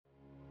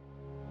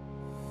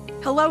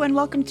Hello and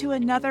welcome to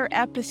another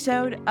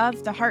episode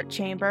of The Heart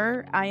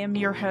Chamber. I am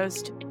your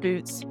host,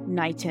 Boots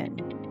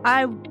Knighton.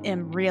 I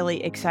am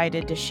really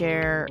excited to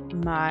share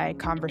my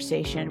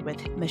conversation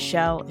with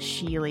Michelle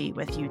Sheely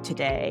with you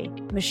today.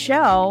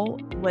 Michelle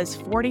was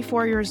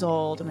 44 years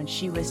old when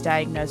she was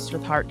diagnosed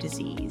with heart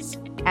disease.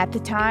 At the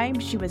time,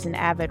 she was an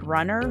avid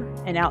runner,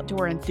 an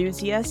outdoor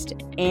enthusiast,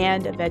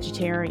 and a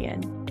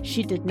vegetarian.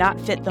 She did not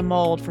fit the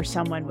mold for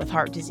someone with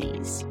heart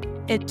disease.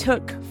 It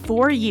took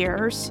 4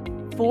 years,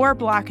 4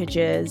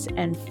 blockages,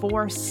 and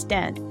 4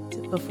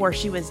 stents before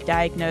she was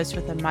diagnosed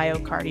with a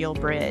myocardial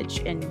bridge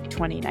in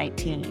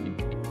 2019.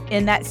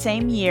 In that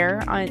same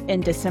year,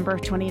 in December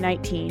of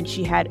 2019,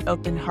 she had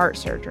open heart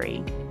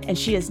surgery, and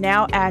she is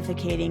now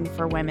advocating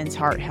for women's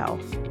heart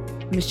health.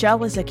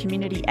 Michelle is a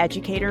community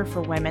educator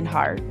for Women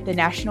Heart, the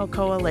National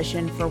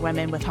Coalition for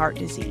Women with Heart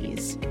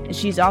Disease, and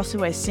she's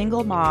also a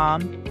single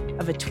mom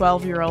of a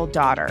 12-year-old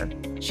daughter.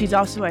 She's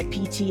also a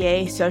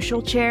PTA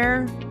social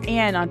chair,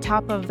 and on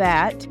top of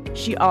that,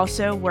 she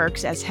also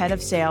works as head of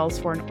sales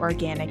for an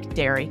organic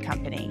dairy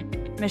company.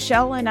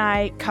 Michelle and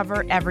I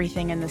cover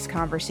everything in this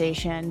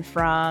conversation,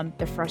 from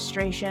the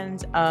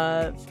frustrations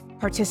of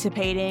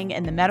participating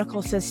in the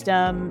medical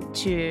system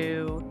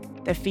to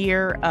the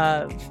fear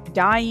of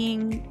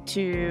dying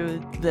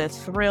to the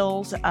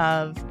thrills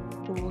of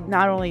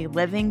not only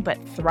living but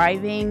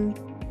thriving,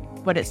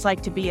 what it's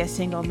like to be a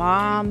single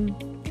mom,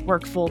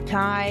 work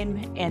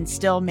full-time, and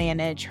still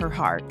manage her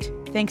heart.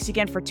 Thanks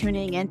again for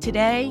tuning in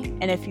today.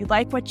 And if you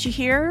like what you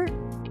hear,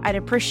 I'd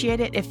appreciate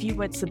it if you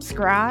would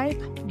subscribe,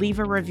 leave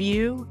a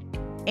review,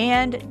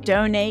 and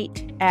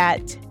donate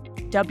at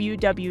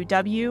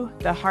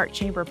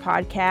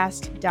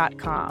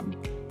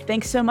www.theheartchamberpodcast.com.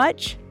 Thanks so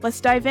much.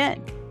 Let's dive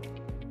in.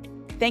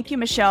 Thank you,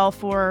 Michelle,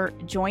 for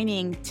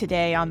joining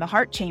today on The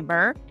Heart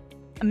Chamber.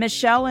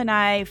 Michelle and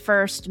I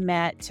first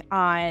met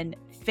on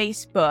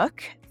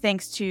Facebook,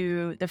 thanks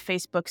to the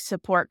Facebook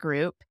support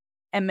group.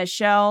 And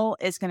Michelle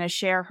is going to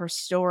share her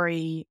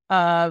story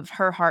of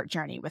her heart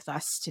journey with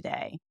us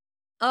today.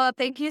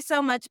 Thank you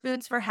so much,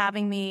 Boots, for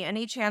having me.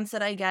 Any chance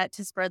that I get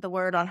to spread the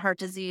word on heart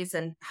disease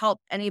and help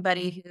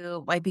anybody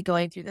who might be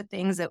going through the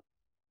things that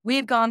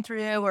we've gone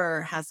through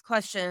or has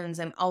questions,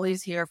 I'm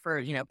always here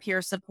for,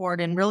 peer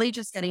support and really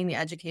just getting the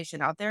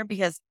education out there,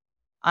 because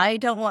I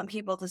don't want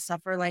people to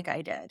suffer like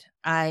I did.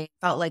 I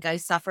felt like I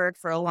suffered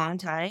for a long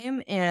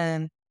time,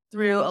 and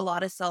through a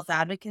lot of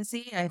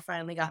self-advocacy, I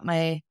finally got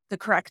the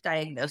correct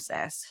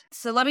diagnosis.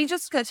 So let me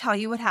just go tell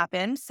you what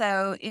happened.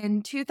 So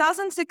in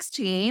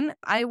 2016,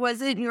 I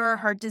wasn't your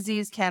heart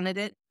disease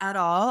candidate at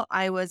all.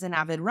 I was an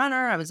avid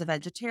runner. I was a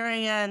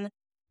vegetarian.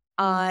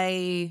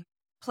 I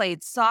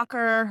played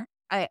soccer.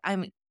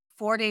 I'm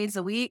 4 days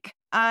a week.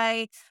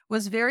 I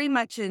was very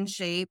much in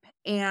shape,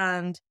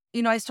 and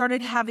I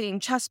started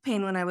having chest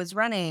pain when I was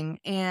running,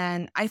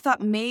 and I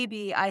thought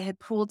maybe I had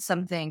pulled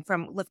something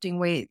from lifting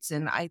weights.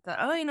 And I thought,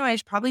 I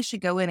probably should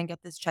go in and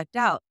get this checked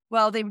out.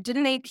 Well, they did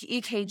an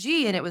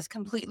EKG and it was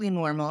completely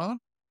normal.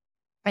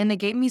 And they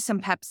gave me some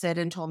Pepcid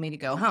and told me to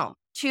go home.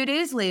 2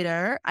 days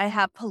later, I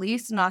have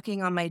police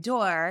knocking on my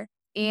door.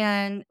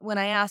 And when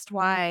I asked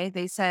why,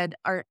 they said,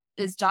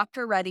 is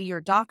Dr. Reddy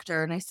your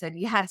doctor? And I said,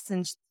 yes.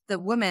 And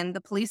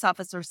the police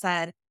officer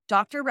said,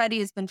 Dr. Reddy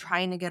has been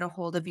trying to get a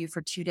hold of you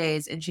for 2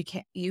 days, and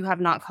you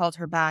have not called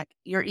her back.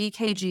 Your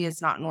EKG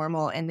is not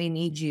normal, and they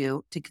need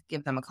you to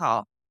give them a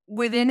call.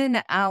 Within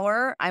an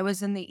hour, I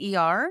was in the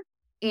ER,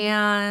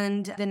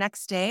 and the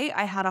next day,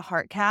 I had a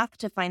heart cath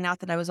to find out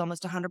that I was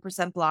almost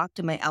 100% blocked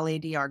in my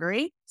LAD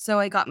artery. So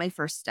I got my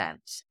first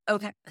stent.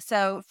 Okay,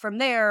 so from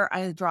there,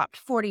 I dropped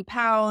 40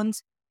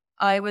 pounds.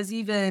 I was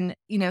even,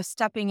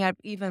 stepping up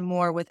even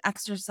more with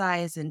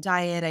exercise and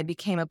diet. I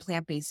became a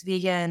plant-based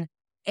vegan,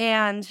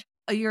 and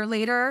a year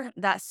later,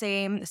 that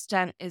same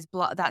stent is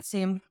that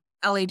same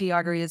LAD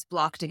artery is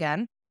blocked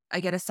again.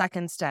 I get a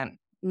second stent.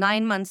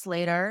 9 months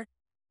later,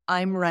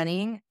 I'm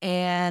running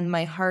and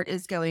my heart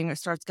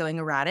starts going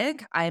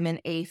erratic. I'm in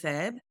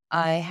AFib.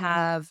 I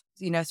have,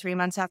 3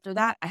 months after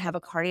that, I have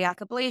a cardiac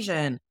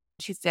ablation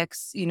to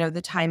fix,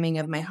 the timing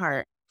of my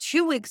heart.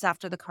 2 weeks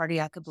after the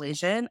cardiac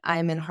ablation,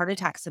 I'm in heart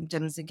attack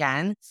symptoms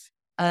again.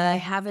 I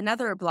have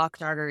another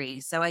blocked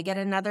artery, so I get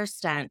another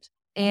stent.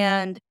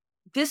 And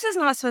this is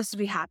not supposed to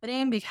be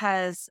happening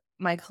because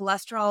my total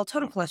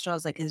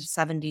cholesterol is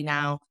 70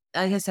 now.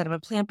 Like I said, I'm a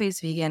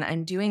plant-based vegan.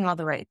 I'm doing all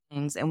the right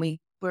things. And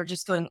we're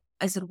just going,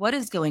 I said, what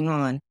is going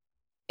on?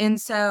 And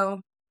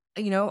so,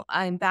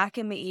 I'm back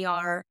in the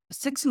ER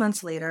 6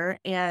 months later,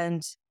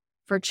 and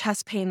for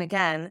chest pain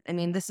again.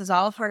 This is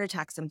all heart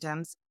attack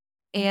symptoms.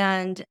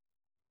 And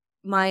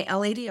my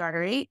LAD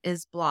artery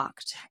is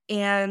blocked.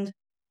 And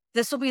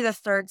this will be the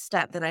third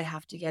step that I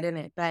have to get in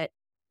it. But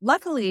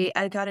luckily,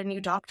 I got a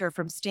new doctor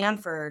from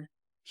Stanford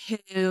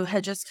who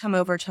had just come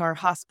over to our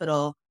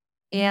hospital.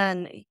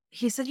 And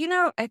he said,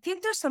 I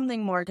think there's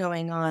something more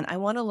going on. I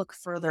want to look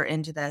further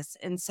into this.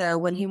 And so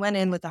when he went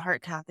in with the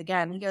heart cath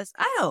again, he goes,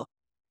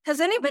 has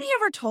anybody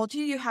ever told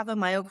you have a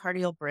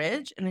myocardial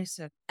bridge? And I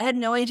said, I had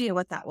no idea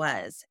what that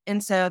was.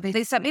 And so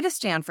they sent me to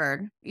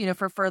Stanford,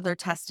 for further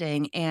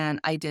testing.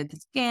 And I did the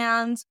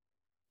scans.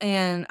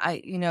 And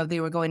they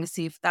were going to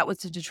see if that was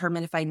to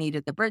determine if I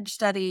needed the bridge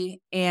study.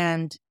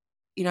 And,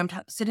 I'm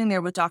sitting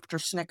there with Dr.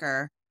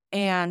 Snicker,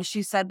 and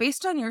she said,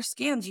 based on your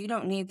scans, you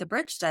don't need the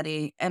bridge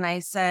study. And I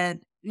said,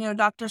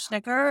 Dr.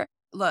 Snicker,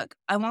 look,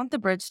 I want the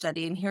bridge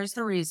study. And here's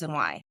the reason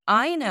why.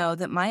 I know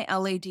that my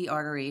LAD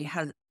artery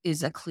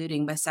is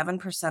occluding by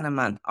 7% a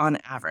month on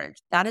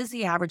average. That is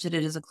the average that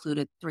it is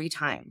occluded 3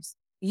 times.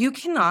 You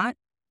cannot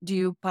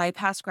do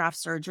bypass graft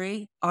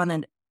surgery on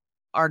an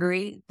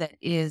artery that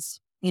is,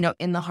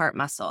 in the heart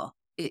muscle.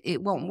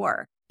 It won't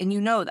work. And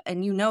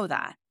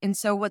that. And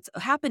so what's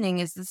happening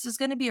is this is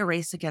going to be a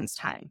race against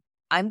time.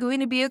 I'm going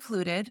to be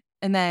occluded.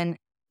 And then,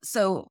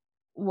 so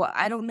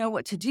I don't know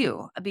what to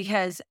do,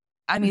 because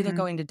I'm either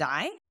going to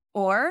die,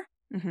 or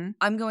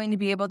I'm going to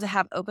be able to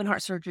have open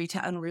heart surgery to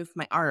unroof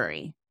my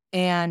artery.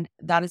 And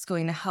that is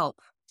going to help.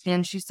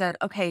 And she said,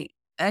 okay.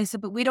 I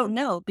said, but we don't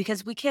know,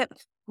 because we can't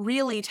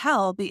really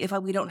tell if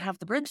we don't have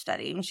the bridge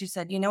study. And she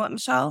said, you know what,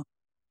 Michelle?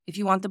 If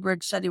you want the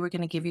bridge study, we're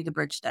going to give you the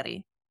bridge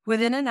study.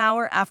 Within an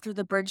hour after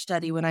the bridge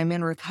study, when I'm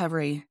in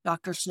recovery,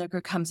 Dr. Snicker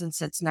comes and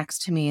sits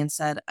next to me and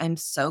said, I'm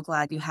so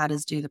glad you had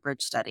us do the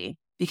bridge study,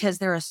 because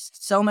there is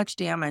so much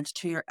damage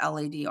to your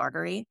LAD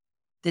artery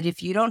that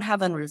if you don't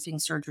have unroofing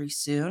surgery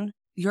soon,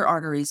 your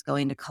artery is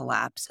going to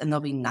collapse and there'll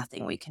be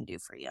nothing we can do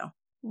for you.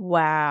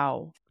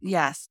 Wow.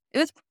 Yes,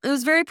 it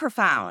was very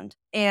profound.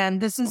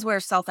 And this is where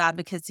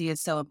self-advocacy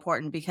is so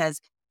important, because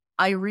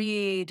I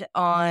read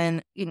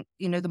on, the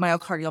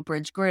myocardial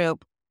bridge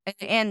group,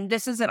 and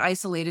this isn't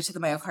isolated to the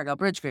myocardial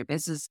bridge group.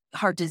 This is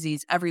heart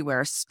disease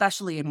everywhere,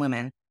 especially in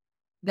women,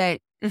 that,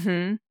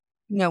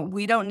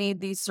 we don't need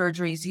these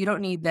surgeries. You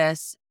don't need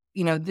this.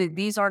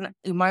 These aren't,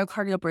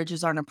 myocardial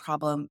bridges aren't a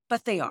problem,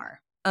 but they are.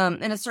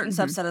 In a certain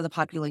subset of the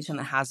population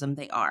that has them,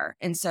 they are.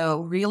 And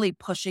so really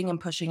pushing and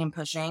pushing and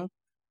pushing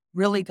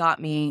really got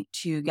me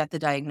to get the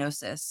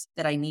diagnosis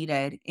that I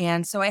needed.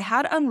 And so I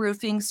had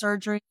unroofing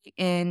surgery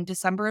in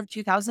December of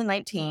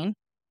 2019.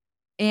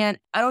 And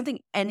I don't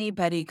think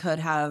anybody could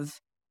have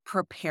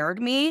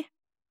prepared me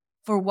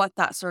for what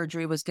that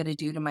surgery was going to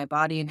do to my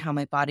body, and how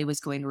my body was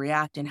going to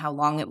react, and how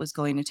long it was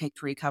going to take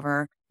to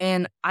recover.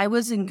 And I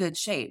was in good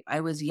shape.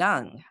 I was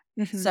young.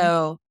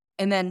 So,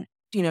 and then,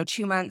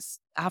 2 months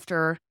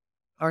after,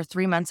 or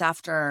 3 months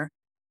after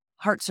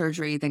heart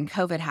surgery, then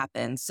COVID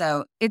happened.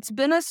 So it's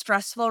been a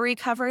stressful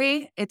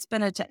recovery. It's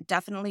been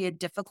definitely a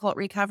difficult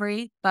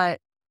recovery, but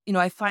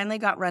I finally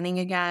got running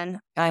again.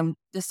 I'm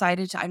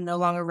no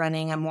longer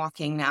running. I'm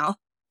walking now.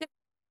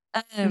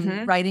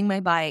 Riding my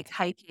bike,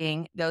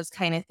 hiking, those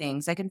kind of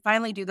things. I can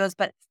finally do those,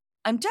 but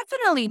I'm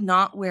definitely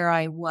not where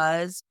I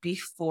was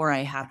before I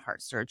had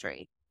heart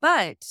surgery.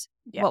 But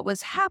what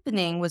was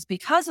happening was,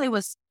 because I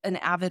was an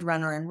avid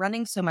runner and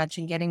running so much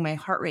and getting my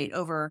heart rate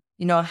over,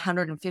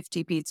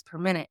 150 beats per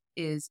minute,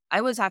 is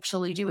I was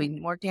actually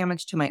doing more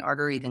damage to my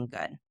artery than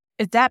good.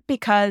 Is that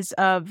because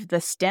of the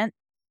stents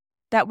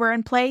that were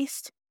in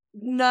place?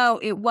 No,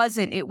 it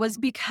wasn't. It was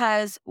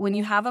because when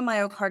you have a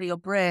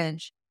myocardial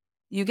bridge,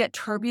 you get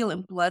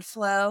turbulent blood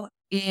flow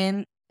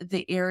in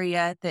the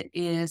area that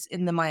is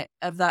in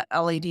of that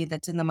LAD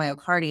that's in the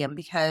myocardium,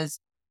 because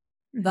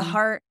the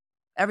heart,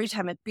 every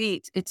time it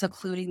beats, it's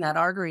occluding that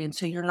artery. And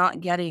so you're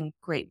not getting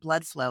great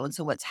blood flow. And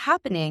so what's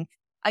happening,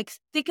 I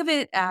think of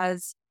it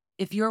as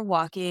if you're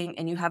walking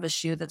and you have a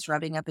shoe that's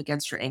rubbing up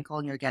against your ankle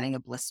and you're getting a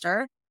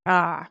blister.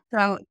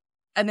 So,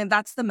 I mean,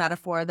 that's the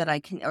metaphor that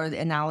or the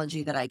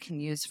analogy that I can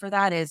use for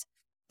that, is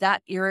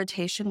that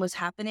irritation was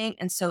happening.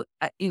 And so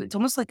it's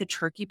almost like a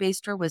turkey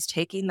baster was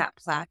taking that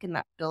plaque and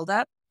that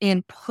buildup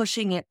and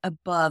pushing it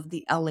above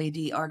the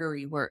LAD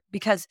artery,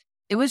 because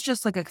it was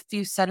just like a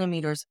few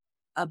centimeters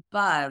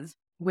above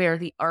where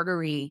the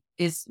artery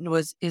is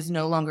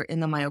no longer in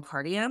the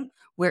myocardium,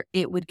 where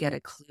it would get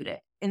occluded.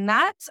 And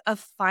that's a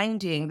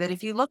finding that,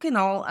 if you look in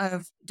all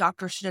of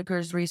Dr.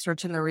 Schnicker's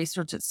research and the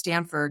research at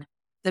Stanford,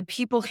 the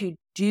people who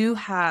do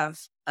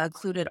have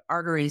occluded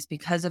arteries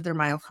because of their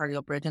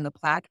myocardial bridge and the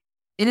plaque,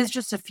 it is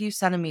just a few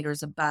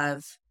centimeters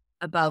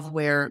above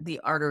where the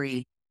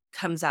artery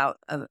comes out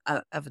of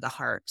the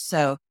heart.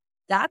 So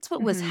that's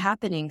what was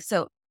happening.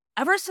 So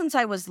ever since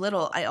I was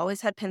little, I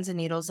always had pins and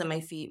needles in my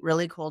feet,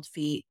 really cold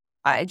feet.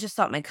 I just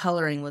thought my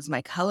coloring was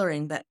my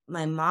coloring. But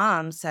my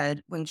mom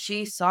said, when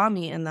she saw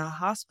me in the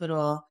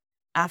hospital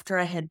after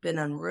I had been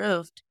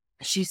unroofed,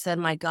 she said,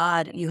 my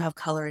God, you have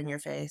color in your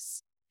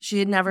face. She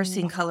had never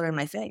seen color in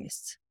my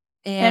face.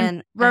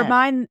 And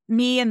remind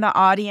me and the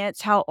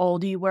audience how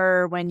old you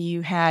were when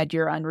you had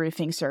your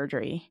unroofing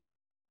surgery.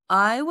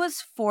 I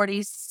was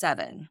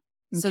 47.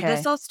 So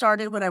this all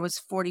started when I was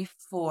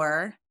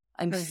 44.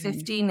 I'm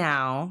 50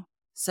 now.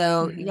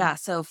 So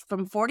so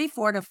from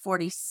 44 to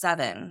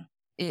 47,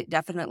 it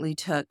definitely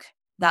took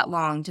that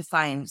long to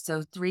find.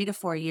 So 3 to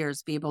 4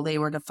 years, they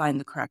were to find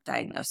the correct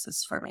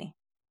diagnosis for me.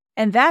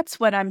 And that's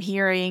what I'm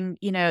hearing.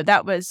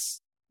 That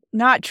was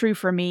not true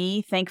for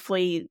me.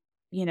 Thankfully,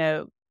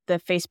 the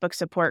Facebook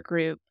support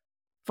group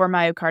for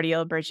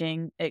myocardial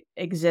bridging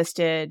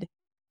existed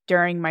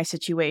during my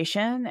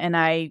situation, and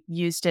I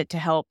used it to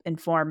help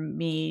inform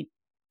me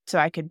so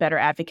I could better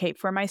advocate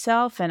for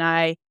myself. And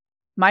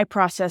my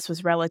process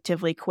was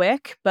relatively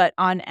quick, but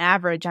on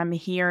average, I'm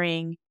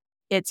hearing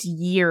it's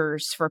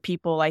years for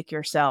people like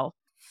yourself.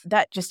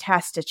 That just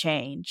has to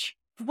change.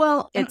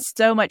 Well, and It's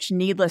so much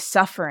needless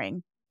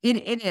suffering.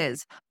 it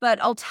is.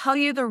 But I'll tell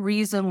you the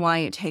reason why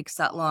it takes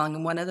that long.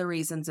 And one of the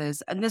reasons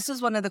is, and this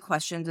is one of the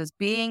questions, is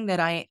being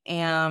that I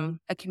am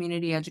a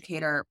community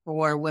educator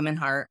for Women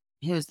Heart,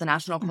 who's the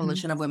National Mhm.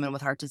 Coalition of Women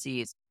with Heart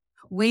Disease.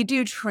 We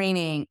do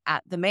training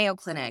at the Mayo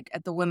Clinic,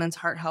 at the Women's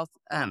Heart Health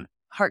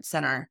Heart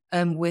Center,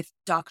 with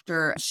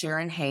Dr.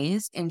 Sharon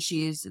Hayes, and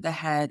she's the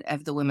head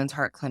of the Women's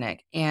Heart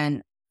Clinic.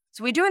 And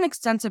so we do an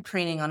extensive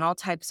training on all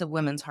types of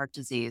women's heart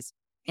disease.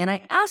 And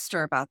I asked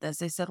her about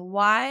this. I said,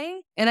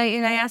 why? And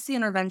I asked the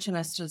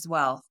interventionist as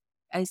well.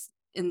 And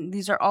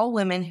these are all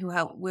women who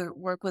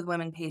work with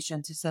women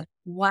patients who said,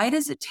 why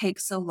does it take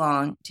so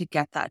long to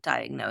get that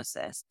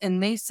diagnosis?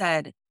 And they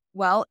said,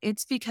 well,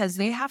 it's because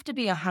they have to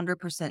be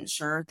 100%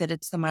 sure that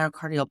it's the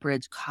myocardial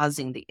bridge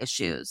causing the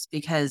issues,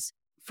 because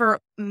for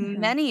Mhm.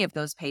 many of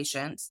those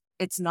patients,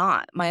 it's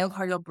not.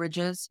 Myocardial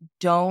bridges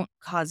don't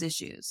cause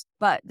issues,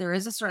 but there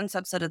is a certain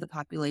subset of the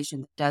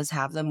population that does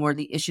have them where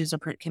the issues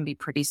can be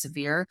pretty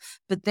severe,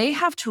 but they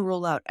have to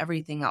rule out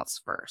everything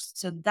else first.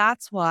 So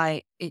that's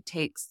why they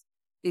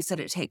said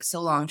it takes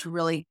so long to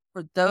really,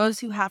 for those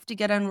who have to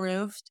get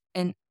unroofed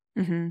and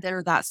Mhm.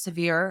 they're that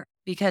severe,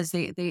 because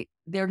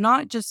they're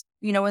not just,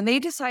 when they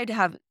decide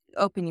to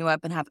open you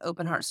up and have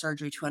open heart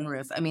surgery to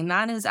unroof. I mean,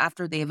 that is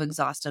after they've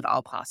exhausted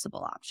all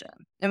possible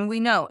options. And we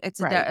know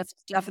Right. it's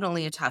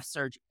definitely a tough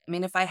surgery. I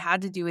mean, if I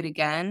had to do it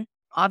again,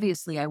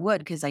 obviously I would,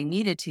 because I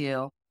needed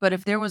to. But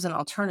if there was an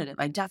alternative,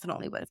 I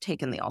definitely would have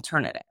taken the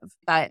alternative.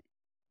 But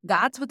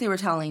that's what they were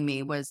telling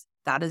me, was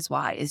that is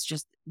why. It's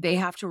just they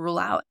have to rule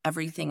out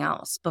everything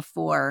else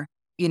before,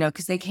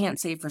 because they can't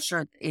say for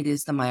sure it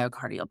is the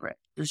myocardial bridge.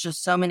 There's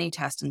just so many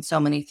tests and so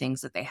many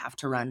things that they have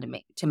to run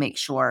to make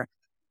sure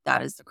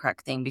that is the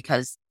correct thing,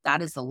 because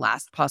that is the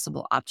last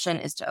possible option,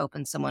 is to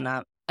open someone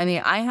up. I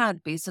mean, I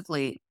had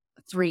basically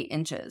 3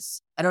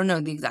 inches. I don't know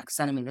the exact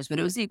centimeters, but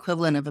it was the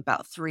equivalent of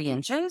about 3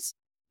 inches.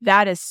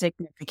 That is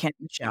significant,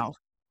 Michelle.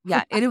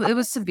 Yeah, it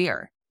was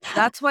severe.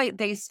 That's why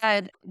they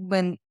said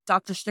when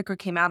Dr. Sticker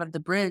came out of the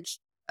bridge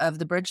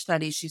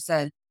study, she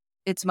said,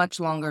 it's much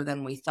longer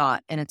than we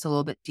thought, and it's a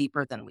little bit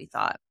deeper than we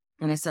thought.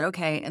 And I said,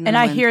 okay. And And then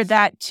I when, hear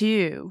that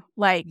too.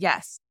 Like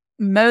yes,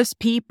 most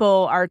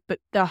people are, but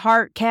the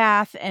heart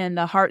cath and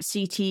the heart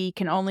CT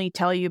can only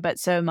tell you but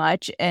so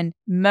much. And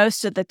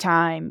most of the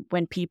time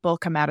when people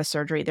come out of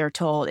surgery, they're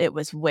told it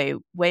was way,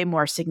 way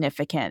more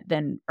significant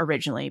than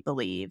originally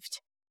believed.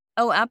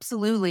 oh,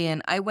 absolutely.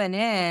 And I went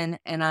in,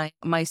 and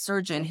my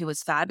surgeon, who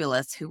was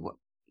fabulous, who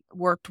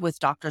worked with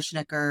Dr.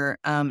 Schnicker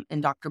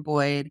and Dr.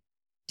 Boyd,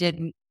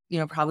 did,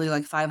 probably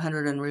like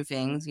 500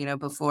 unroofings,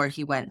 before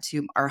he went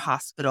to our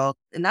hospital.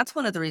 And that's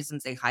one of the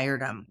reasons they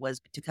hired him, was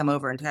to come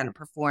over and kind of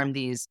perform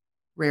these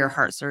rare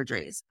heart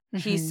surgeries.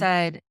 He Hmm.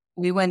 said,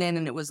 we went in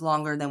and it was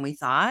longer than we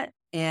thought.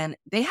 And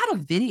they had a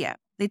video.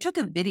 They took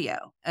a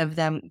video of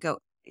them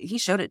he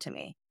showed it to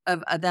me,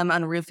 of them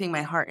unroofing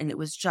my heart. And it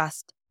was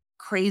just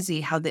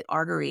crazy how the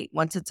artery,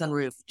 once it's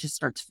unroofed, just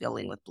starts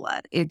filling with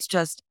blood. It's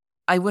just,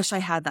 I wish I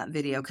had that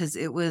video, because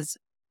it was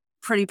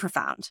pretty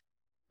profound.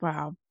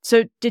 Wow.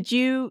 So did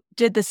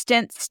the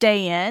stent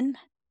stay in?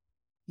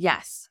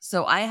 Yes.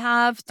 So I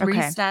have 3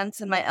 Okay. stents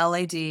in my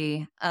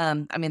LAD.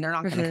 I mean, they're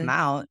not going to come Hmm.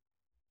 out.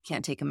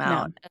 Can't take them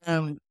No.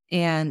 out.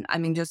 And I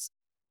mean, just,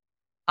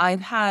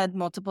 I've had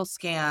multiple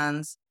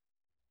scans,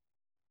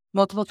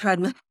 multiple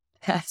treadmill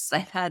tests.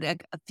 I've had a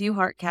few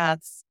heart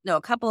caths, no,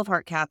 a couple of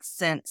heart caths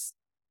since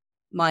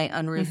my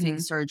unroofing Hmm.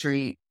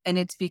 surgery. And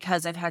it's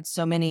because I've had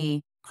so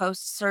many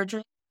post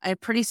surgery. I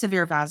have pretty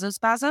severe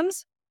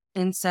vasospasms.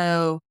 And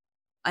so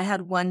I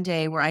had one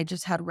day where I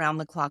just had round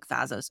the clock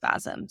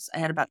vasospasms. I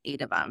had about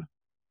 8 of them.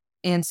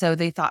 And so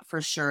they thought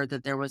for sure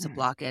that there was a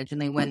blockage,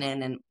 and they went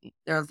in and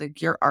they're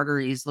like, your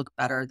arteries look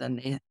better than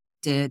they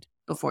did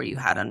before you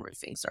had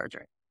unroofing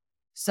surgery.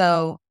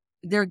 So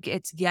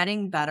it's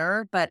getting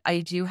better, but I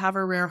do have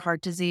a rare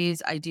heart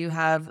disease. I do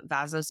have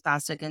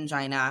vasospastic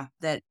angina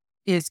that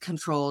is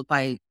controlled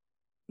by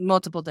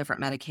multiple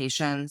different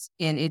medications.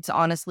 And it's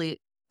honestly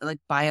like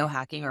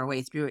biohacking our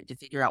way through it to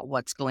figure out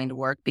what's going to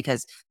work,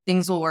 because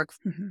things will work.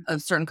 Hmm. A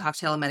certain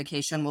cocktail of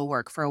medication will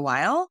work for a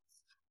while,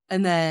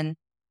 and then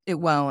it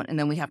won't. And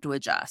then we have to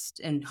adjust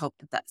and hope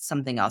that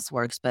something else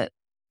works. But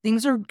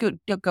things are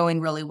going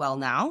really well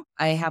now.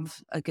 I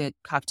have a good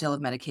cocktail of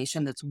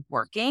medication that's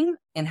working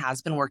and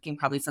has been working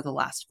probably for the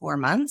last 4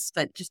 months.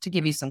 But just to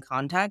give you some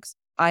context,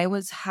 I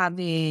was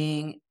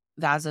having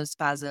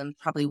vasospasm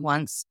probably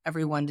once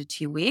every 1 to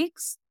 2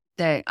 weeks,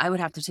 that I would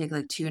have to take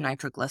like 2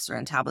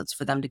 nitroglycerin tablets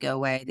for them to go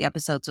away. The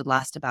episodes would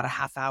last about a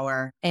half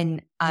hour.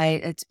 And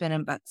it's been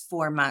about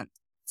 4 months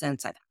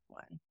since I've had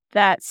one.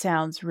 That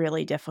sounds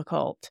really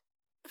difficult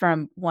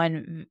from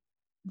one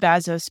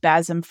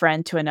vasospasm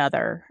friend to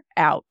another.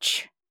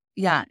 Ouch.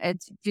 Yeah,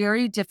 it's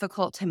very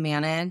difficult to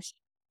manage,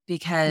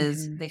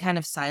 because Hmm. they kind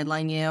of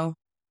sideline you.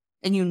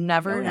 and you Oh,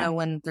 never yeah. know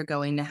when they're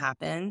going to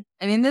happen.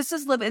 I mean, this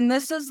is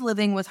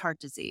living with heart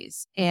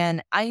disease.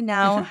 And I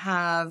now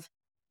have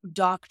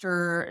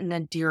Dr.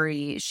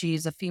 Nadiri.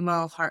 She's a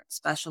female heart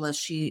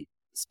specialist. She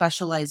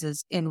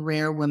specializes in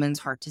rare women's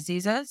heart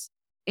diseases.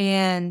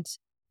 And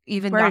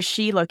even Where is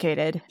she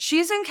located?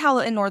 she's in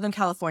Northern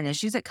California.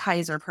 She's at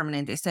Kaiser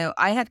Permanente. So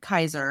I had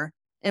Kaiser,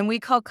 and we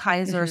call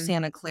Kaiser Mhm.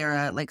 Santa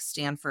Clara like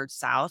Stanford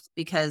South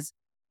because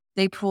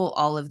they pull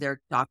all of their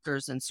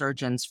doctors and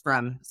surgeons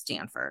from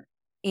Stanford.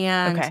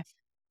 And Okay.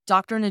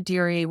 Dr.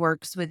 Nadiri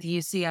works with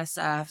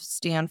UCSF,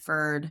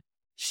 Stanford.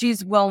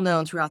 She's well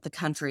known throughout the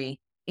country.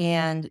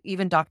 And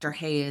even Dr.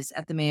 Hayes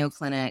at the Mayo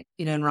Clinic,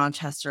 in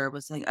Rochester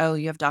was like, oh,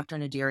 you have Dr.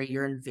 Nadiri,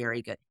 you're in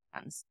very good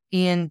hands.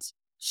 And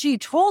she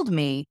told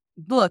me,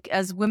 look,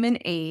 as women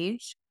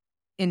age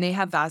and they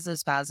have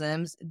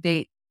vasospasms,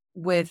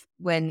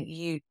 when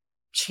you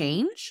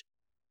change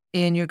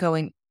and you're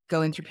going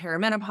through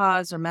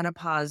perimenopause or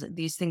menopause,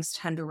 these things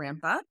tend to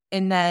ramp up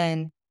and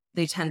then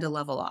they tend to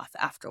level off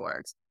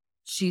afterwards.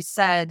 She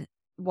said,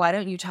 why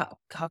don't you talk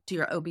to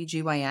your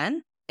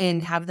OBGYN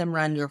and have them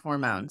run your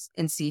hormones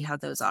and see how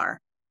those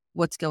are,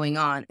 what's going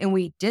on. And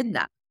we did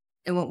that.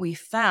 And what we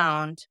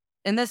found,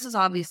 and this is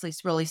obviously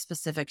really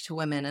specific to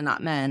women and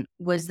not men,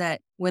 was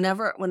that when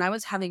I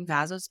was having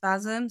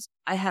vasospasms,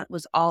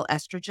 was all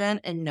estrogen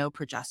and no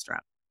progesterone.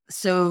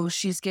 So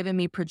she's given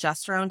me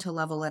progesterone to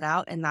level it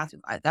out, and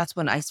that's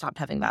when I stopped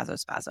having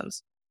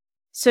vasospasms.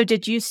 So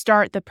did you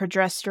start the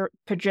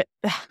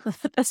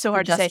that's so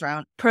hard to say.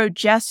 Progesterone.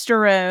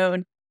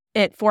 Progesterone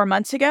 4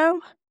 months ago?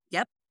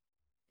 Yep.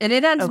 And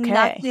it has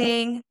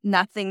Okay.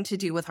 nothing to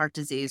do with heart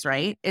disease,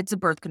 right? It's a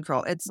birth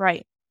control. It's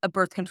Right. a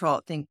birth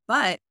control thing.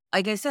 But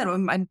like I said,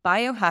 I'm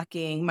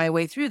biohacking my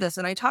way through this,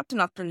 and I talked to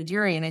Dr.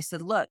 Nadiri and I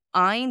said, look,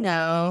 I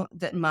know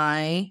that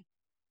my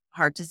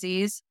heart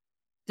disease,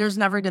 there's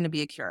never going to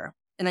be a cure.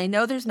 And I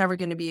know there's never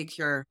going to be a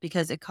cure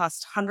because it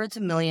costs hundreds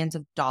of millions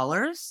of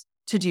dollars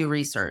to do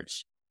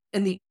research.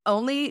 And the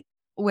only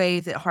way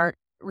that heart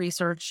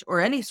research or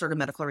any sort of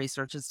medical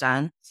research is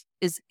done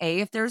is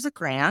if there's a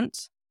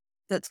grant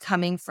that's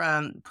coming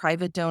from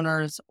private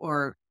donors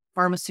or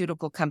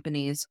pharmaceutical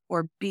companies,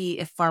 or B,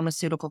 if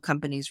pharmaceutical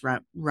companies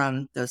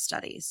run those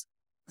studies.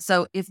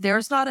 So if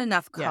there's not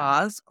enough Yeah.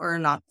 cause or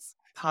not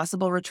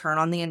possible return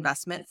on the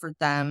investment for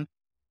them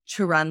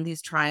to run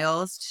these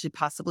trials to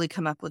possibly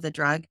come up with a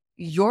drug,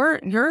 you're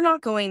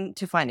not going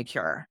to find a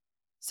cure.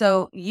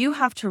 So you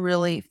have to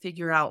really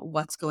figure out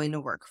what's going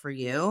to work for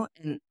you.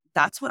 And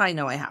that's what I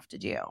know I have to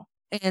do.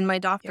 And my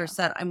doctor Yeah.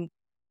 said,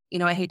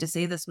 I hate to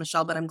say this,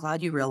 Michelle, but I'm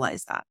glad you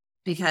realize that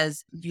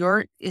because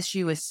your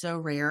issue is so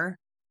rare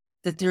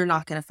that they're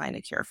not going to find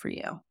a cure for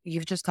you.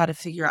 You've just got to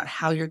figure out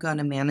how you're going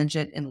to manage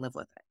it and live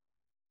with it.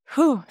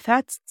 Whew,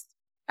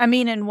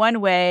 in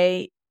one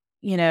way,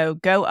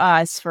 go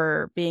us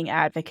for being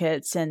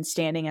advocates and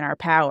standing in our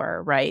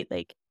power, right?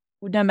 Like,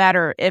 no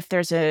matter if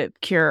there's a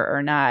cure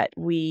or not,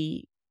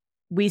 we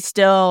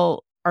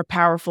still are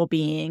powerful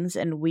beings,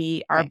 and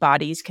our Right.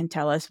 bodies can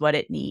tell us what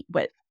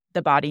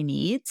the body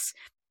needs.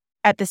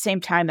 At the same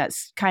time,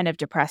 that's kind of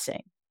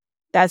depressing.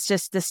 That's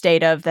just the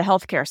state of the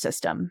healthcare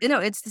system.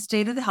 It's the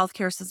state of the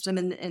healthcare system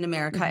in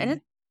America.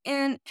 Mhm.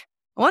 And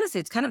I want to say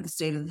it's kind of the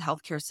state of the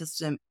healthcare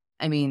system.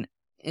 I mean,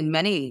 in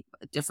many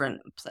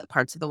different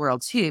parts of the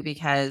world too,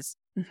 because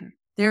Mhm.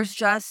 there's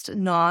just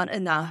not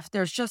enough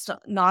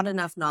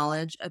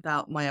knowledge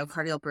about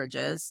myocardial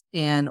bridges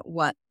and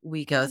what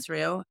we go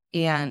through.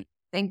 And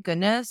thank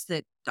goodness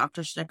that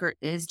Dr. Schnicker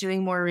is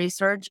doing more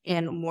research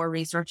and more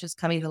research is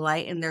coming to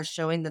light and they're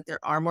showing that there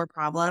are more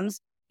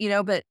problems,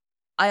 but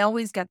I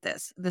always get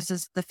this. This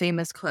is the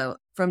famous quote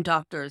from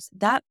doctors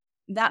that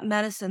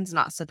medicine's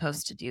not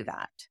supposed to do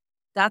that.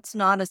 That's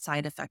not a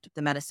side effect of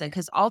the medicine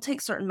because I'll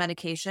take certain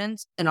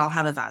medications and I'll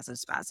have a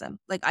vasospasm.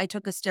 Like I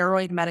took a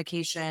steroid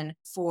medication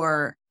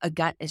for a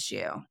gut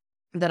issue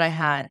that I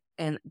had,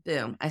 and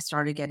boom, I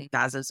started getting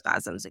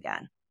vasospasms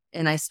again.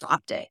 And I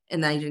stopped it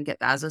and then I didn't get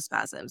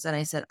vasospasms. And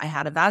I said, I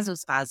had a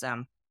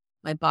vasospasm.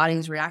 My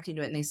body's reacting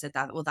to it. And they said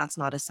that's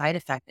not a side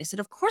effect. I said,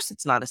 of course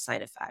it's not a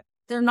side effect.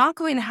 They're not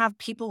going to have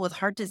people with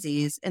heart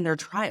disease in their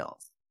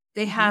trials.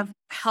 They have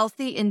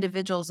healthy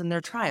individuals in their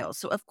trials.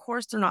 So of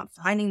course they're not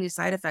finding these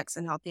side effects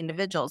in healthy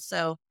individuals.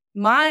 So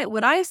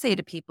what I say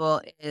to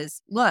people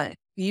is, look,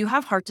 you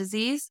have heart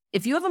disease.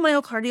 If you have a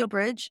myocardial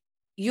bridge,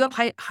 you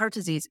have heart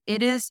disease.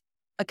 It is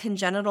a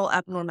congenital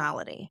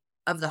abnormality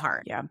of the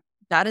heart. Yeah.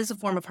 That is a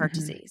form of heart Mhm.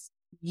 disease.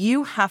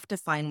 You have to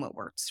find what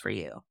works for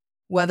you,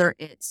 whether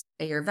it's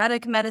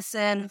Ayurvedic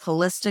medicine,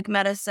 holistic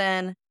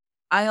medicine.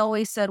 I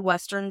always said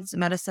Western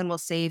medicine will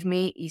save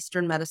me.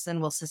 Eastern medicine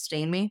will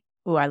sustain me.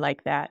 Ooh, I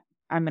like that.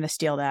 I'm gonna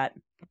steal that.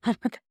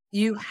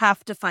 You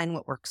have to find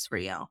what works for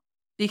you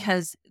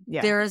because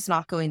Yeah. there is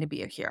not going to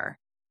be a cure.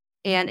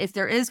 And if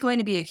there is going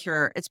to be a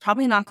cure, it's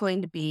probably not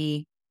going to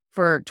be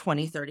for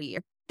 20, 30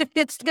 years.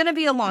 It's going to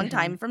be a long Mhm.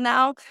 time from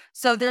now.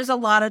 So there's a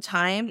lot of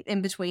time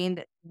in between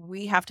that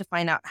we have to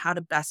find out how to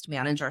best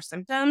manage our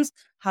symptoms,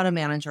 how to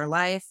manage our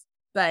life.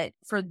 But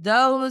for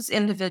those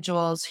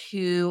individuals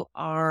who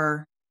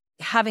are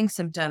having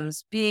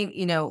symptoms, being,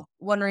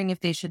 wondering if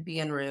they should be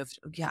enroofed,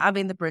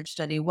 having the bridge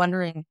study,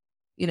 wondering,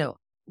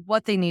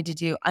 what they need to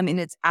do. I mean,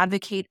 it's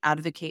advocate,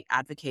 advocate,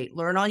 advocate.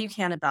 Learn all you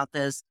can about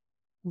this.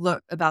 Learn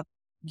about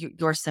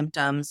your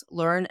symptoms.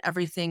 Learn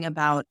everything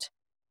about,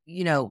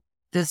 you know,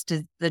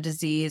 the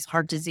disease,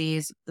 heart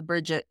disease, the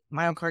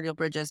myocardial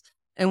bridges.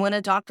 And when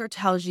a doctor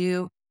tells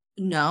you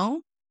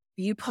no,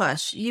 you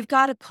push. You've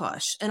got to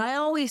push. And I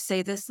always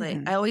say this,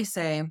 Mhm. I always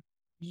say,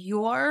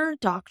 your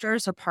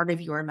doctors are part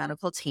of your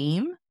medical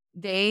team.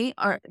 You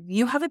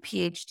have a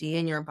PhD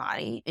in your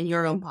body, in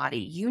your own body.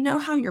 You know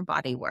how your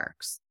body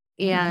works.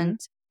 Mhm.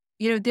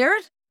 And,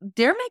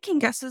 they're making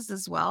guesses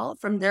as well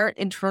from their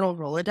internal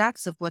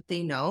Rolodex of what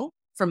they know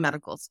from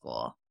medical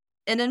school.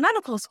 And in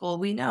medical school,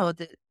 we know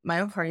that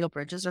myocardial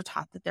bridges are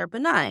taught that they're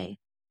benign.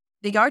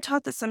 They are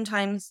taught that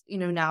sometimes,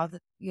 now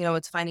that,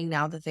 it's finding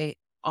now that they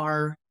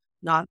are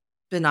not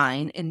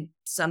benign in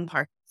some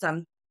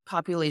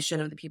population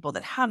of the people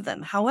that have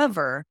them.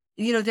 However,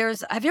 have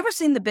you ever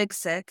seen The Big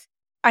Sick?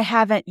 I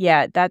haven't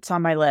yet. That's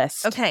on my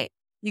list. Okay,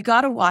 you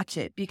got to watch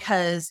it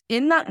because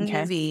in that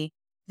Okay. movie,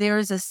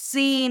 there's a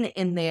scene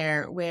in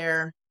there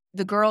where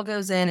the girl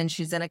goes in and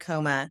she's in a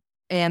coma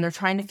and they're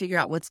trying to figure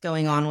out what's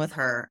going on with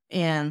her.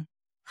 And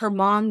her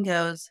mom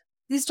goes,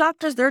 these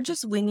doctors, they're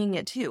just winging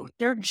it too.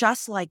 They're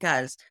just like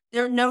us.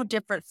 They're no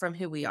different from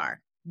who we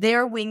are.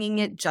 They're winging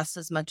it just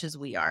as much as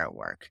we are at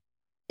work.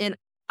 And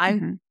I,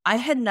 Mhm. I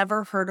had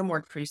never heard a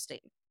more true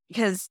statement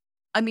because,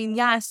 I mean,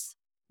 yes,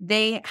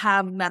 they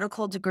have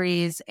medical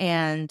degrees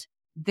and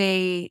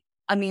they're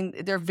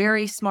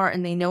very smart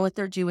and they know what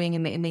they're doing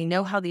and they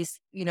know how these,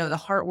 the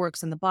heart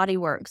works and the body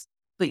works.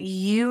 But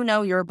you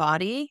know your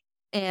body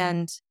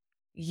and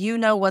you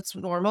know what's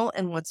normal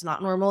and what's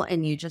not normal,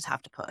 and you just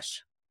have to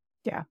push.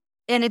 Yeah.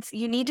 And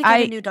you need to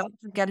I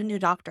get a new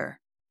doctor.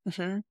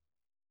 Mhm.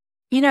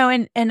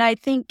 And I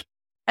think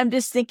I'm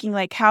just thinking,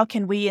 like, how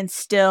can we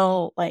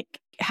instill, like,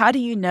 how do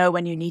you know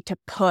when you need to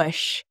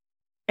push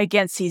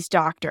against these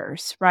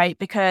doctors, right?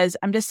 Because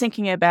I'm just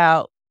thinking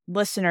about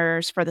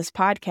listeners for this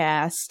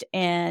podcast,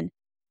 and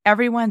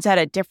everyone's at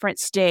a different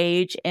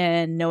stage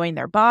in knowing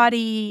their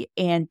body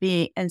and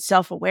being and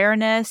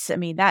self-awareness. I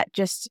mean, that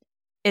just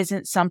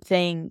isn't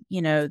something,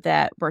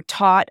 that we're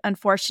taught,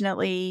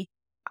 unfortunately.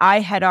 I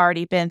had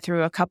already been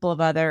through a couple of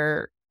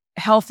other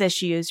health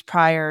issues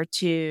prior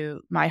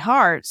to my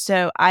heart,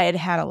 so I had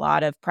had a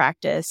lot of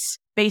practice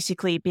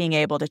basically being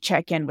able to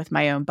check in with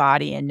my own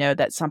body and know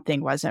that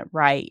something wasn't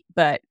right.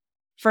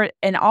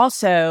 And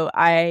also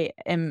I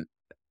am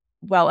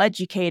well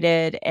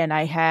educated and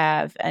I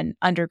have an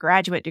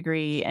undergraduate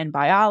degree in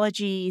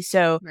biology.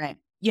 So, Right.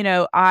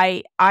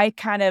 I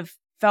kind of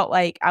felt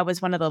like I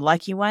was one of the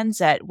lucky ones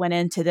that went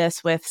into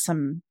this with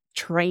some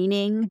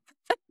training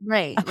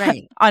Right.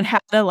 Right. on how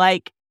to,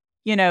 like,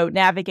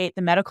 navigate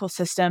the medical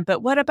system.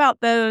 But what about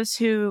those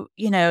who,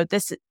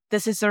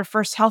 this is their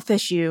first health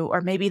issue, or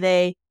maybe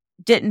they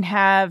didn't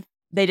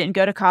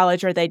go to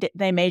college, or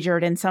they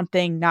majored in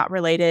something not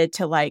related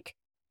to, like,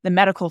 the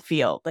medical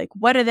field. Like,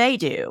 what do they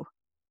do?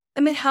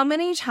 I mean, how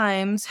many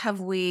times have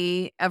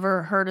we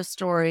ever heard a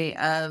story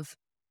of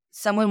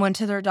someone went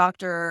to their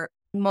doctor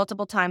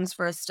multiple times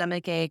for a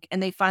stomach ache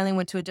and they finally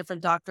went to a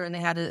different doctor and they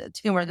had a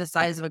tumor the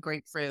size of a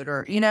grapefruit,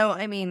 or,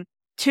 I mean,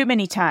 Too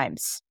many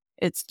times.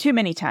 It's too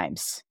many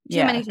times. too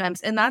Yeah. many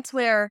times. And that's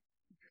where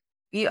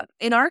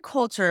in our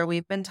culture,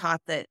 we've been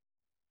taught that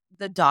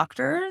the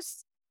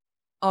doctors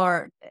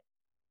are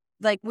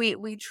like,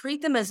 we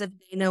treat them as if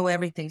they know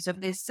everything. So if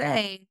they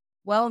say,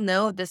 well,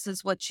 no, this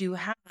is what you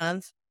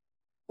have,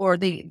 or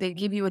they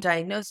give you a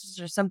diagnosis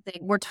or something,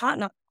 we're taught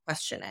not to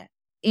question it.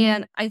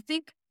 And I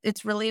think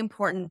it's really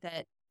important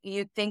that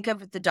you think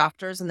of the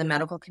doctors and the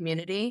medical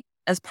community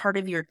as part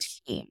of your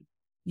team.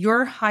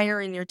 You're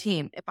hiring your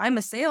team. If I'm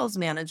a sales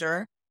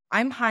manager,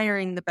 I'm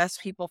hiring the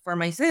best people for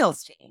my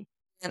sales team.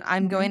 And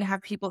I'm Mhm. going to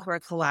have people who are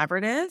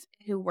collaborative,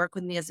 who work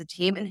with me as a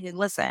team and who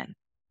listen.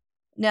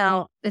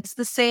 Now, it's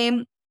the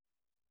same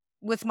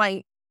with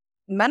my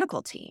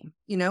medical team.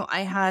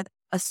 I had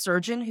a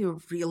surgeon who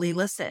really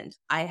listened.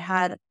 I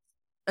had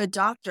a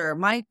doctor,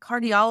 my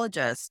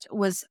cardiologist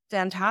was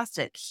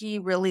fantastic. He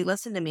really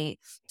listened to me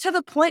to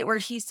the point where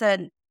he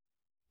said,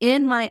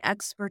 in my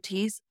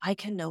expertise, I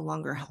can no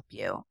longer help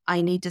you.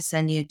 I need to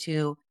send you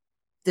to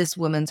this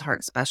women's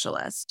heart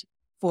specialist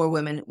for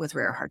women with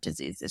rare heart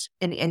diseases.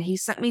 And he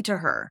sent me to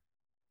her.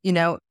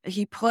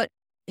 He put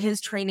his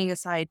training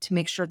aside to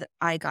make sure that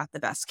I got the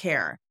best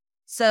care.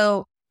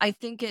 So I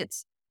think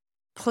it's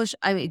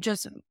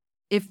just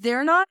if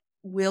they're not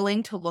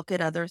willing to look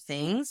at other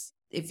things,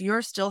 if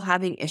you're still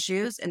having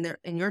issues and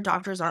your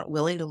doctors aren't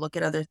willing to look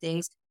at other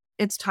things,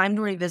 it's time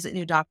to revisit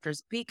new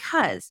doctors.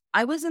 Because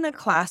I was in a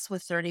class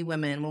with 30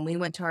 women when we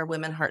went to our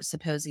Women Heart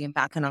Symposium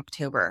back in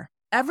October.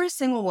 Every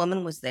single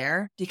woman was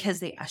there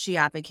because she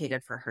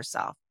advocated for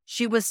herself.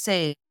 She was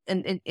saved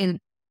and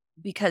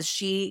because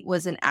she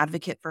was an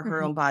advocate for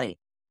her Mhm. own body.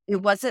 It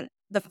wasn't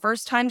the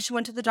first time she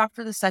went to the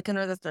doctor, the second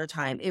or the third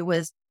time.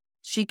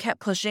 She kept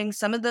pushing.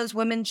 Some of those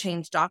women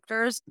changed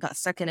doctors, got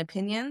second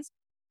opinions.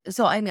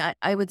 So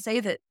I would say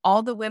that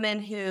all the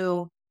women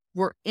who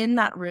were in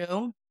that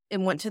room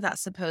and went to that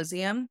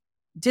symposium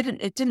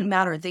it didn't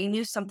matter. They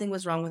knew something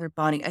was wrong with her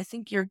body. I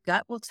think your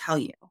gut will tell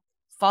you.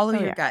 Follow Oh,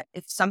 your yeah. gut.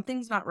 If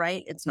something's not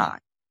right, it's not.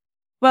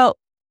 Well,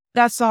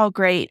 that's all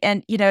great.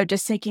 And,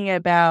 just thinking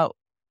about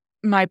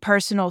my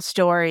personal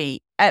story,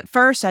 at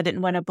first, I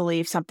didn't want to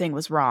believe something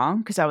was wrong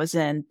because I was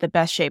in the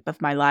best shape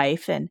of my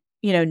life. And,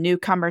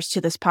 newcomers to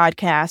this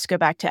podcast, go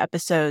back to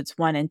episodes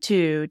 1 and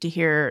 2 to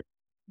hear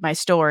my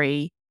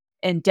story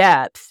in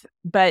depth.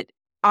 But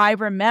I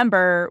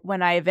remember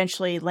when I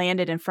eventually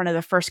landed in front of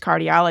the first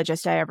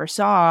cardiologist I ever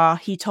saw,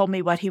 he told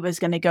me what he was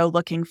going to go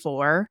looking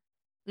for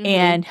Mm-hmm.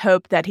 and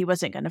hoped that he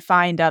wasn't going to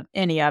find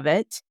any of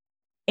it.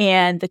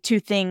 And the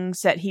two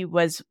things that he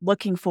was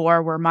looking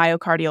for were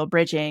myocardial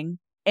bridging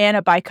and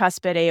a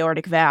bicuspid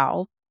aortic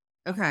valve.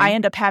 I Okay.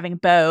 end up having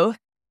both.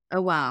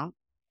 Oh, wow.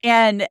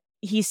 And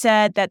he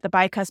said that the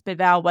bicuspid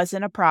valve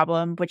wasn't a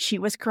problem, which he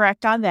was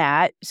correct on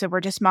that. So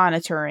we're just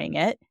monitoring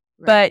it.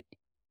 Right. But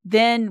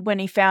then when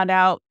he found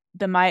out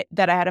that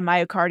I had a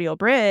myocardial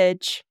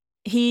bridge,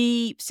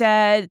 he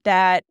said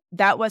that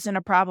that wasn't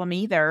a problem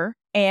either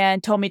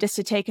and told me just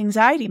to take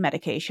anxiety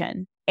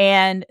medication.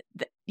 And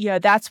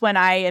that's when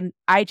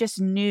I just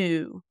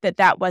knew that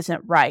that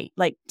wasn't right,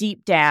 like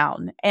deep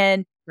down.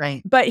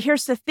 Right. But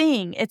here's the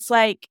thing. It's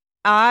like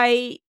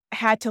I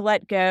had to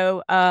let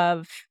go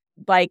of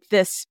like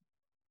this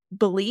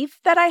belief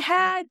that I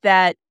had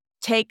that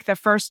take the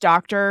first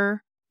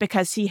doctor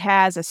because he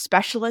has a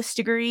specialist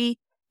degree,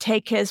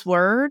 take his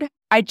word.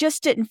 I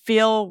just didn't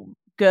feel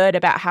good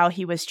about how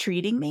he was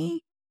treating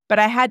me, but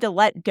I had to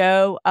let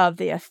go of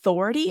the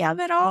authority of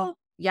it all.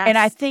 And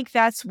I Yes. think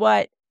that's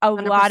what a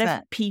lot of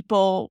 100%.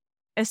 people,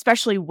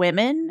 especially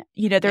women,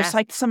 there's Yes.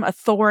 like some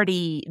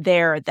authority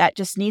there that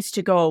just needs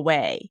to go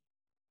away.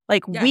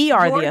 Like Yes. we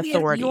are the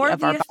authority You're of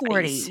the our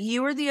authority. bodies.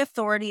 You are the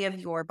authority of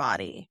your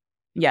body.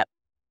 Yep.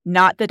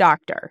 Not the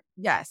doctor.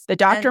 Yes. The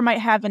doctor And might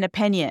have an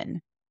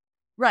opinion.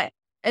 right.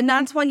 And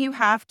that's when you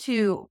have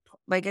to,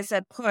 like I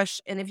said, push.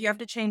 And if you have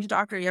to change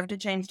doctor, you have to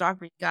change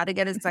doctor. You got to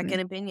get a Mhm. second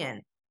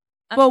opinion.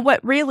 Well,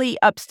 what really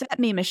upset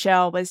me,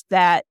 Michelle, was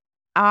that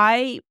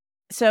I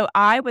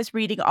I was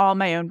reading all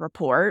my own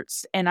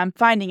reports, and I'm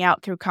finding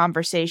out through I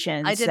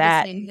conversations did the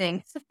that same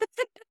thing.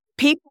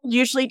 people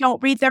usually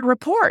don't read their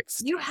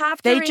reports. You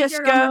have to They read just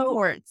your own go,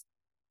 reports.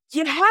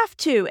 you have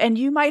to, and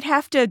you might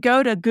have to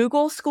go to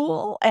Google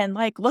school and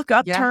like look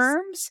up Yes.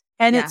 terms,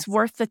 and it's Yes.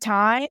 worth the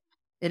time.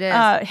 It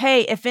is.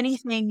 Hey, if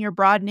anything, you're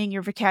broadening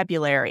your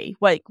vocabulary.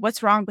 Like,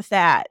 what's wrong with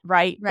that,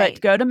 right? But Right.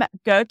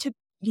 go to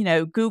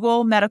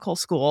Google Medical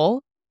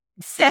School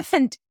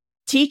and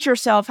teach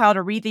yourself how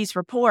to read these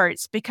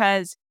reports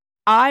because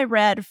I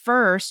read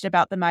first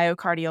about the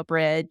myocardial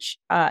bridge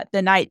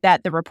the night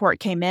that the report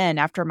came in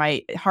after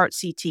my heart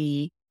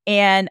CT.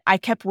 And I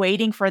kept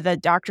waiting for the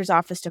doctor's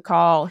office to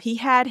call. He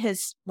had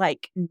his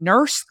like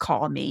nurse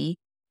call me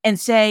and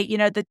say,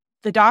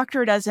 the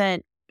doctor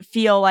doesn't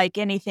feel like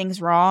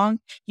anything's wrong.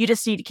 You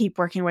just need to keep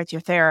working with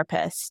your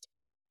therapist.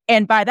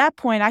 And by that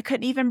point, I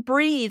couldn't even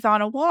breathe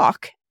on a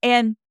walk.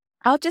 And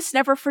I'll just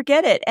never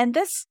forget it. And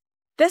this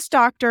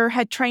doctor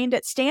had trained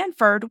at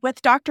Stanford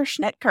with Dr.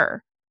 Schnittker.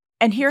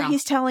 And here Yeah.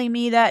 he's telling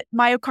me that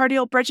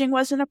myocardial bridging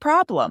wasn't a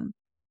problem.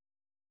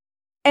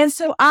 And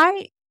so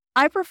I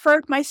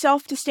referred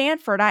myself to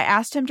Stanford. I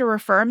asked him to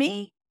refer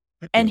me,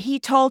 and he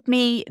told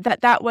me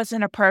that that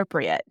wasn't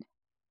appropriate.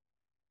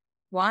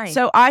 Why?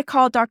 So I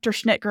called Dr.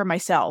 Schnittker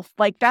myself.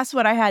 Like that's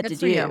what I had to Good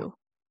for you. do.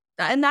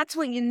 And that's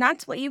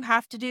what you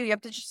have to do. You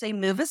have to just say,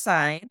 move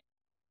aside.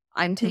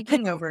 I'm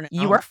taking over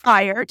You now. are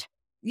fired.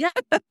 Yeah.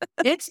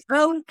 It's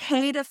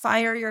okay to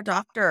fire your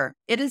doctor.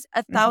 It is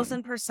Mhm.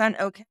 1,000%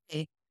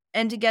 okay.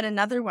 And to get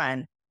another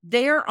one,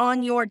 they're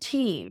on your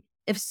team.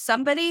 If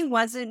somebody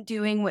wasn't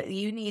doing what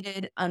you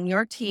needed on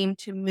your team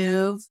to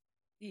move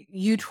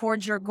you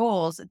towards your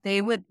goals,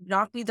 they would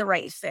not be the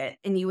right fit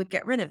and you would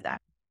get rid of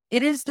that.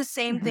 It is the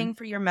same Mhm. thing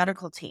for your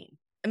medical team.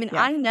 I mean,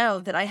 Yeah. I know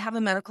that I have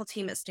a medical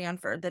team at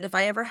Stanford that if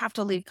I ever have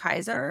to leave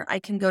Kaiser, I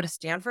can go to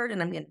Stanford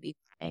and I'm going to be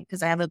fine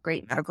because I have a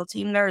great medical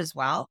team there as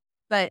well.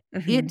 But it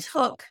Mhm.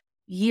 took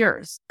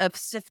years of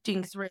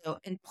sifting through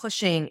and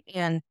pushing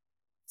and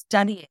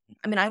studying.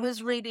 I mean, I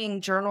was reading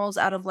journals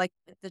out of like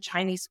the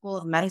Chinese School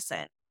of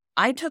Medicine.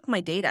 I took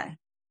my data.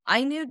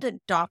 I knew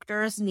that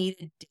doctors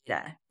needed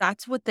data.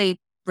 That's what they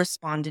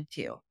responded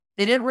to.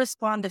 They didn't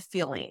respond to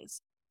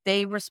feelings.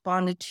 They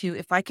responded to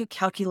if I could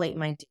calculate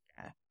my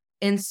data.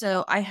 And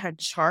so I had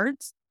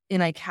charts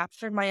and I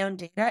captured my own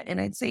data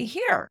and I'd say,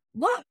 here,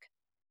 look,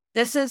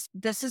 this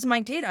is my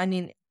data. I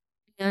mean,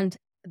 and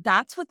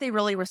that's what they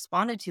really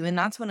responded to. And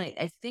that's when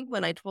I think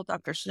when I told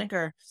Dr.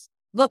 Schnicker,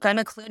 look, I'm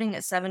occluding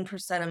at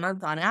 7% a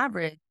month on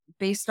average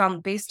based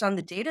on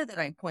the data that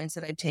I points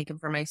that I've taken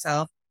for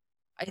myself.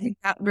 I think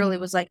that really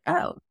was like,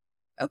 oh,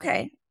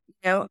 okay.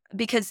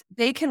 Because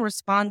they can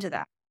respond to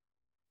that.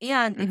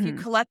 And if you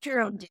Mhm. collect your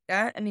own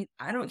data, I mean,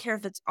 I don't care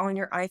if it's on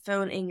your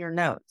iPhone in your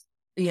notes,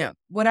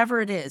 whatever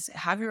it is,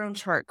 have your own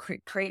chart,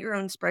 create your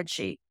own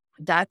spreadsheet,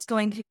 that's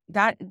going to,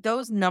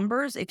 those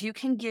numbers, if you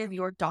can give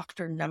your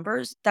doctor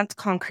numbers, that's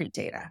concrete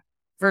data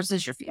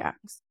versus your Yeah.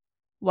 feelings.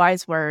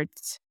 Wise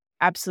words.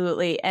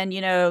 Absolutely. And,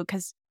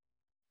 because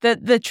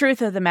the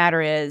truth of the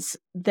matter is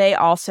they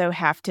also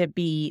have to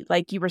be,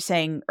 like you were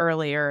saying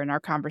earlier in our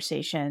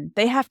conversation,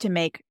 they have to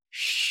make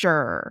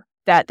sure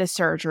that the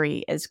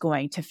surgery is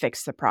going to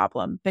fix the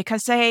problem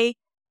because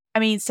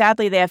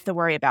sadly, they have to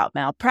worry about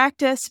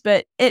malpractice,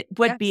 but it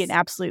would be an Yes.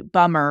 absolute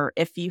bummer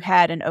if you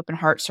had an open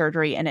heart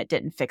surgery and it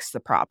didn't fix the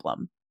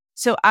problem.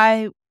 So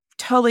I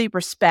totally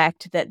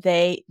respect that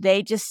they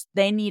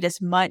need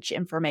as much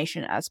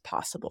information as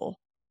possible.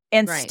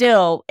 And Right.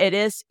 still, it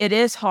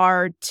is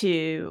hard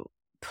to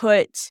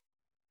put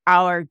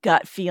our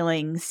gut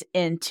feelings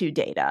into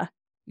data.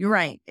 You're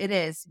right. It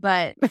is.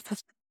 But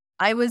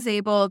I was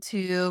able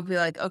to be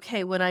like,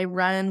 okay, when I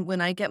run,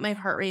 when I get my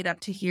heart rate up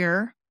to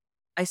here,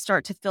 I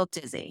start to feel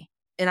dizzy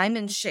and I'm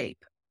in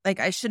shape. Like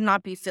I should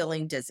not be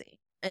feeling dizzy.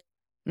 And,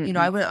 Mm-mm.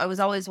 I was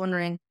always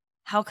wondering,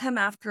 how come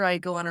after I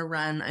go on a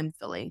run, I'm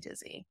feeling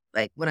dizzy?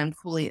 Like when I'm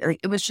cooling, like,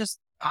 it was just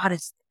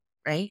oddest,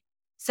 right?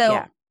 So,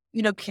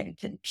 Yeah.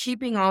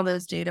 keeping all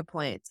those data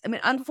points. I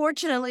mean,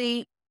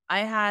 unfortunately, I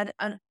had,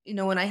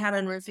 when I had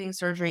unroofing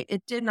surgery,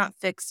 it did not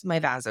fix my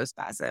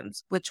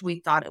vasospasms, which we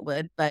thought it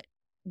would, but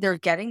they're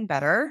getting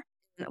better.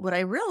 And what I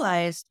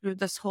realized through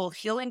this whole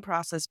healing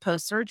process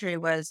post surgery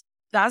was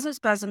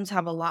vasospasms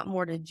have a lot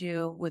more to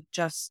do with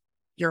just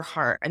your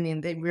heart. I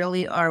mean, they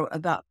really are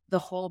about the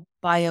whole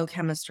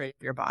biochemistry of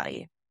your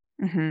body.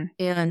 Mhm.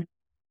 And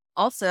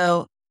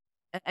also,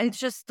 it's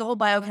just the whole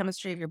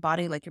biochemistry of your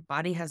body. Like your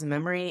body has a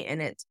memory,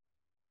 and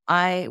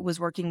I was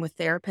working with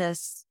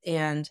therapists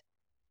and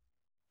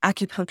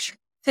acupuncture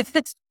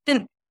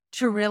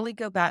to really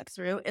go back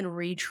through and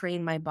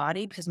retrain my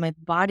body because my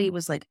body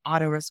was like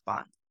auto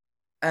response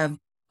of,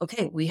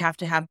 okay, we have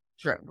to have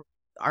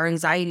our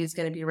anxiety is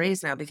going to be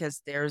raised now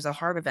because there's a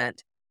heart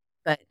event.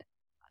 But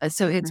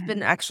so it's Mhm.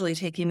 been actually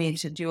taking me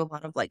to do a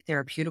lot of like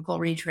therapeutical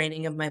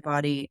retraining of my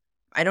body.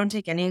 I don't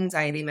take any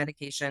anxiety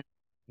medication.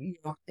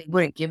 They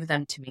wouldn't give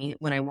them to me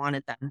when I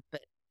wanted them,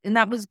 and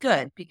that was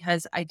good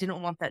because I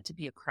didn't want that to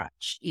be a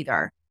crutch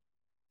either.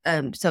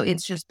 So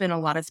it's just been a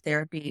lot of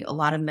therapy, a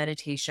lot of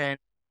meditation.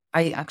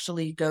 I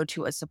actually go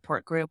to a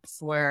support group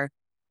for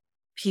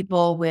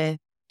people with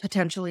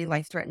potentially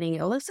life-threatening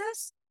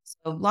illnesses. So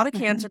a lot of Mhm.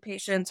 cancer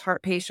patients,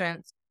 heart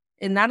patients,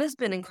 and that has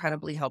been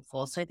incredibly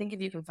helpful. So I think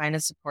if you can find a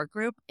support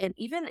group, and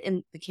even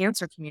in the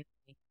cancer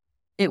community,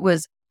 it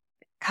was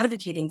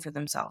advocating for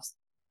themselves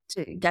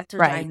to get their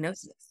Right.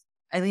 diagnosis.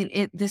 I mean,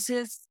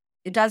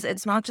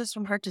 it's not just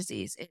from heart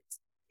disease. It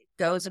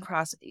goes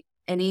across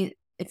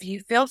if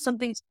you feel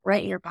something's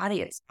right in your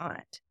body, it's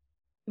not.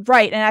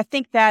 Right, and I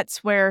think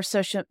that's where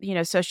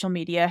social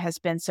media has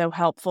been so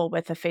helpful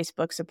with the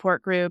Facebook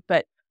support group,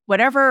 but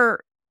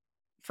whatever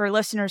for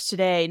listeners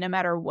today, no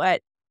matter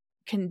what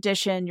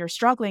condition you're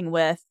struggling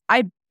with,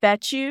 I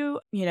bet you,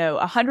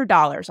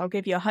 $100. I'll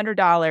give you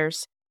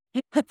 $100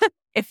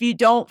 if you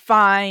don't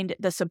find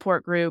the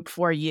support group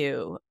for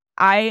you.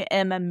 I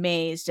am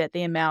amazed at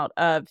the amount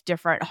of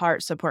different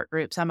heart support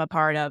groups I'm a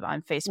part of on Oh,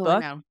 I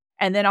Facebook, know.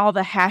 and then all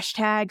the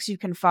hashtags you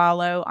can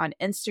follow on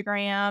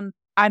Instagram.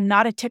 I'm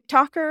not a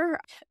TikToker.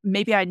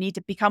 Maybe I need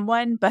to become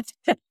one, but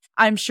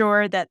I'm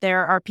sure that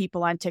there are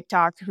people on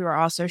TikTok who are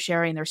also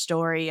sharing their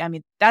story. I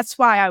mean, that's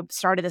why I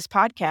started this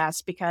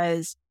podcast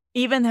because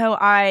even though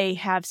I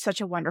have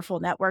such a wonderful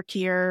network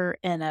here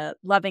and a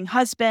loving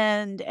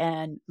husband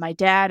and my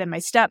dad and my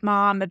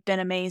stepmom have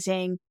been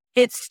amazing,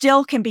 it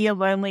still can be a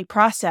lonely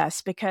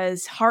process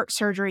because heart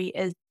surgery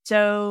is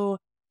so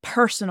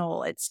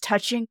personal. It's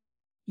touching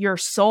your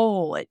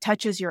soul, it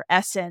touches your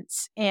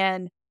essence.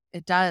 And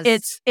It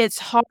does. it's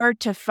hard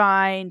to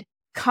find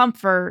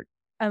comfort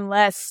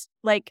unless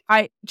like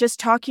I just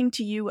talking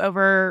to you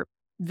over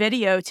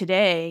video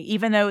today,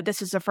 even though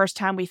this is the first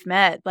time we've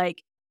met,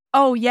 like,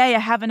 "Oh, yay, I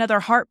have another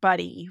heart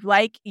buddy."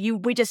 Like,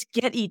 we just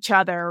get each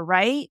other,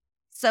 right?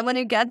 Someone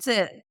who gets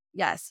it.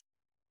 Yes.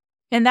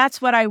 And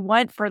that's what I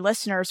want for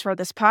listeners for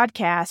this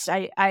podcast.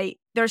 I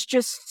there's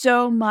just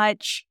so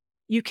much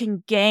you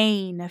can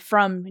gain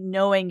from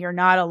knowing you're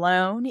not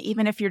alone,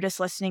 even if you're just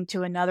listening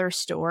to another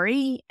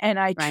story. And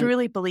I Right.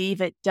 truly believe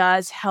it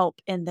does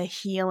help in the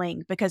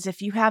healing because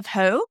if you have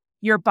hope,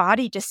 your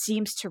body just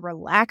seems to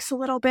relax a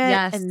little bit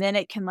Yes. and then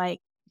it can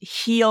like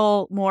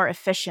heal more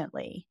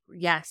efficiently.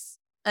 Yes.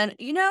 And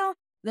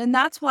then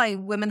that's why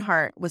Women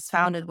Heart was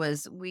founded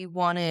was we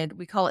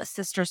call it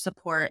sister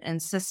support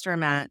and sister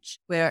match,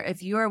 where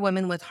if you are a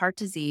woman with heart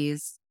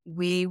disease,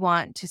 we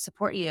want to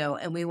support you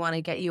and we want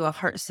to get you a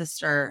heart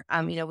sister.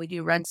 We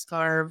do red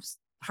scarves,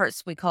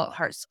 we call it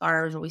heart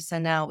scarves, or we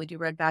send out, we do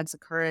red bags of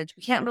courage.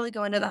 We can't really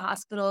go into the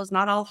hospitals.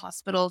 Not all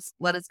hospitals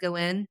let us go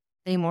in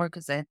anymore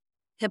because of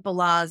HIPAA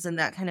laws and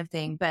that kind of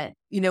thing. But,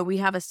 we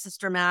have a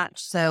sister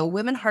match. So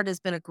Women Heart has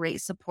been a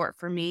great support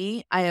for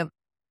me. I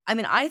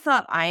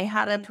thought I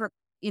had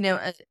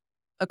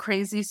a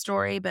crazy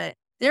story, but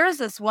there was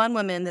this one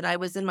woman that I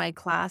was in my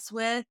class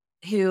with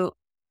who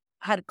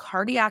had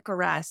cardiac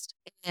arrest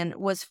and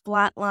was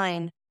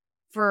flatlined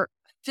for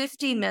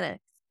 50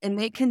 minutes, and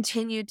they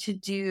continued to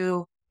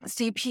do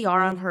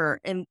CPR on her.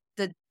 And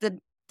the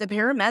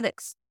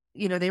paramedics,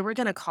 they were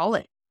going to call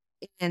it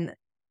in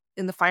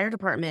the fire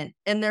department.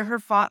 And then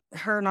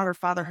not her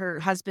father, her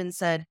husband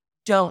said,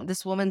 "Don't.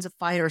 This woman's a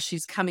fighter.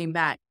 She's coming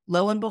back."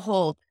 Lo and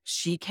behold,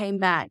 she came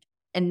back,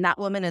 and that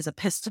woman is a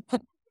pistol.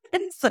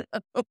 And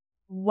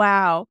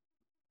Wow.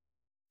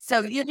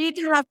 so you need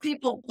to have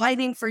people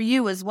fighting for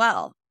you as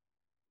well.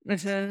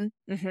 And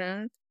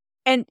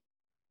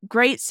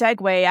great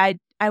segue.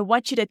 I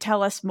want you to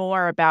tell us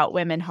more about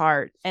Women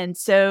Heart. And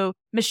so,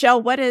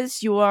 Michelle, what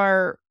is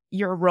your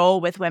role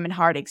with Women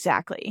Heart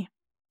exactly?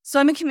 So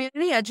I'm a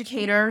community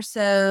educator.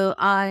 So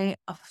I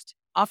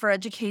offer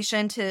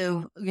education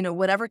to,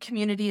 whatever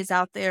community is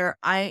out there.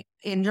 I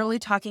am really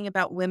talking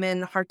about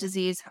women, heart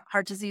disease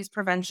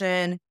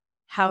prevention,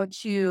 how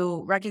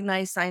to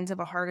recognize signs of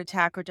a heart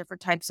attack or different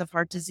types of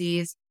heart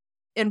disease,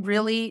 and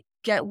really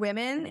get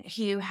women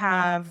who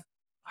have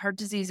heart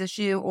disease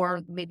issue or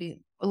maybe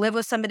live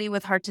with somebody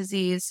with heart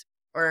disease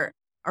or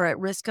are at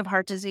risk of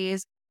heart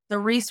disease, the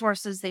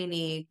resources they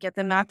need, get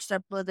them matched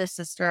up with a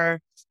sister,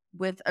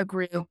 with a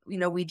group.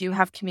 We do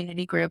have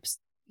community groups,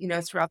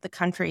 throughout the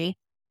country,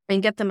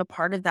 and get them a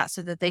part of that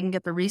so that they can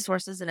get the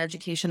resources and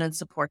education and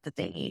support that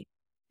they need.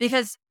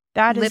 Because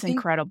that is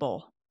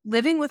incredible.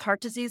 Living with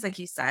heart disease, like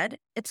you said,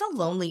 it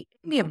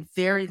can be a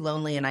very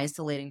lonely and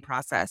isolating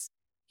process.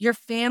 Your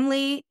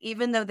family,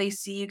 even though they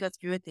see you go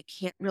through it, they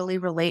can't really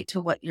relate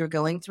to what you're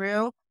going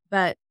through.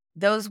 But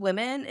those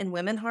women in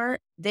Women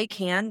Heart, they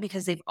can,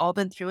 because they've all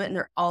been through it and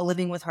they're all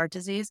living with heart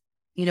disease.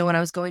 When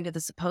I was going to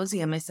the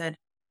symposium, I said,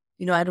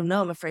 I don't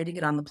know, I'm afraid to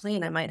get on the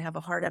plane. I might have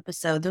a heart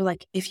episode. They're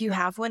like, if you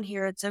have one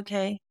here, it's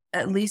okay.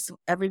 At least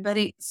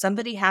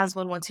somebody has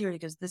one once here,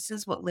 because this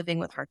is what living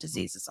with heart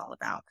disease is all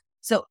about.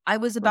 So I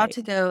was about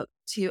to go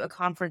to a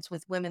conference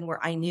with women where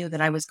I knew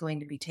that I was going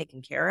to be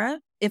taken care of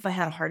if I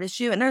had a heart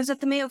issue. And I was at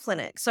the Mayo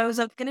Clinic, so I was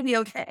going to be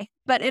okay.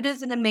 But it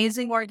is an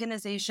amazing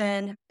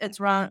organization. It's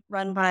run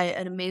by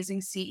an amazing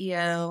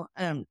CEO.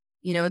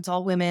 It's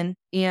all women,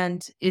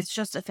 and it's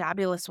just a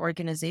fabulous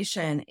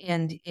organization.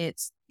 And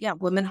it's,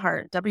 Women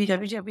Heart,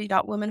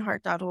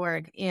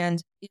 www.womenheart.org.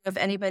 And if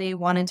anybody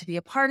wanted to be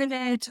a part of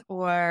it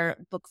or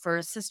look for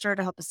a sister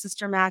to help a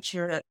sister match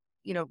your,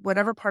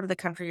 whatever part of the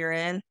country you're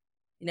in,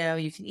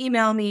 you can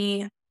email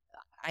me.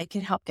 I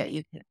can help get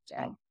you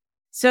connected.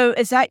 So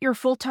is that your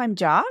full-time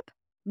job?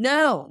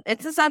 No,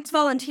 that's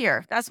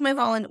volunteer. That's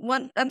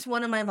that's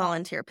one of my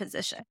volunteer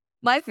positions.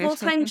 My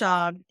full-time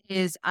job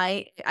is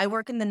I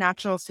work in the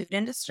natural food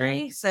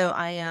industry. So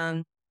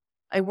I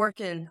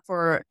work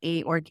for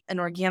an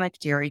organic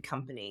dairy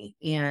company,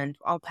 and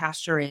all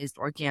pasture raised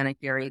organic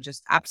dairy,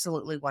 just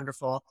absolutely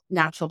wonderful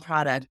natural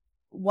product.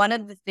 One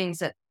of the things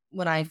that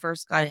when I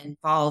first got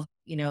involved,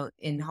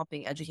 in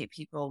helping educate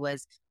people,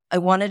 was I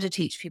wanted to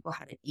teach people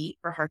how to eat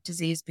for heart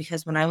disease,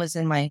 because when I was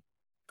in my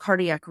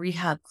cardiac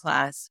rehab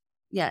class,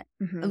 a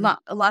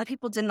lot of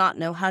people did not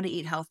know how to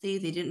eat healthy.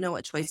 They didn't know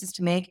what choices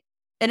to make.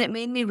 And it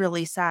made me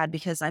really sad,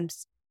 because I'm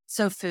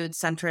so food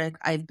centric.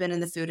 I've been in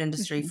the food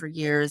industry for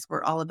years.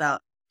 We're all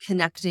about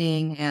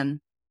connecting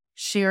and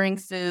sharing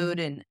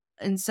food.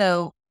 And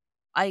so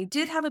I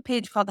did have a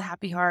page called The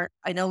Happy Heart.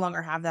 I no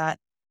longer have that.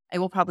 I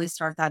will probably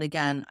start that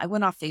again. I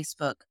went off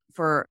Facebook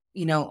for,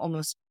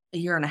 almost a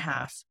year and a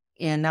half,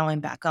 and now I'm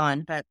back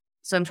on. But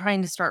so I'm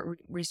trying to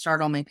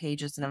restart all my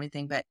pages and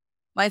everything. But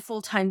my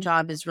full-time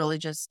job is really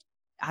just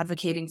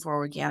advocating for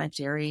organic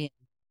dairy,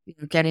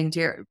 getting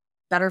dairy,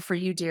 better for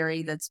you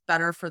dairy that's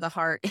better for the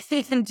heart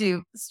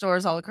into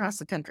stores all across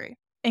the country.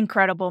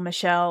 Incredible,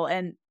 Michelle.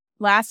 And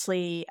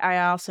lastly, I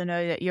also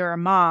know that you're a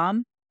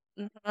mom.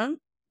 Mm-hmm.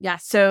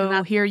 Yes.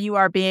 So here you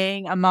are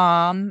being a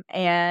mom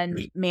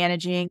and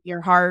managing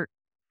your heart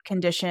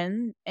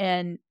condition.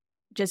 And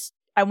just,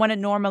 I want to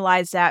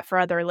normalize that for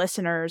other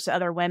listeners,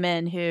 other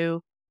women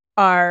who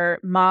are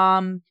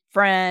mom,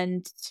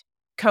 friend,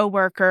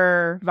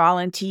 coworker,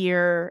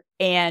 volunteer,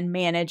 and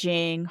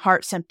managing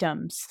heart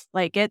symptoms.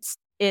 Like it's,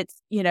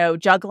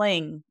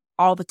 juggling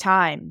all the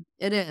time.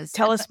 It is.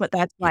 Tell us what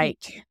that's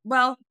like.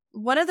 Well,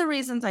 one of the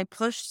reasons I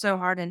pushed so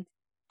hard and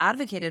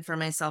advocated for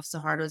myself so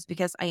hard was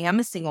because I am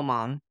a single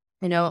mom.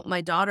 My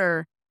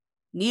daughter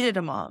needed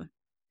a mom.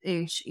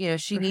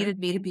 She needed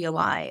me to be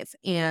alive.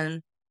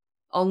 And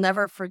I'll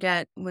never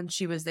forget when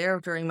she was there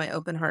during my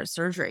open heart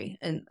surgery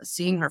and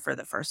seeing her for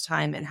the first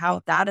time and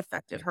how that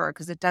affected her,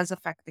 because it does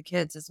affect the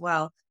kids as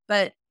well.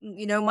 But,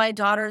 my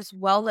daughter's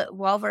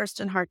well-versed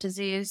in heart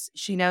disease.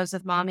 She knows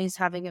if mommy's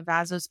having a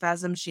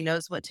vasospasm, she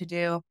knows what to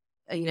do.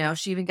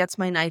 She even gets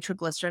my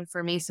nitroglycerin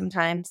for me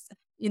sometimes.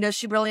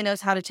 She really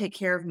knows how to take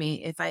care of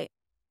me if I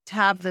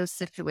have those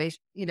situations,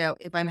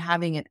 if I'm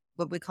having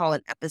what we call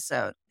an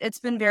episode. It's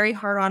been very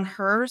hard on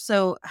her.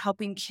 So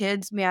helping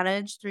kids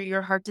manage through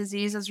your heart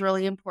disease is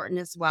really important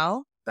as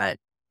well. But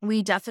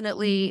we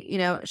definitely,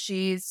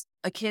 she's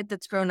a kid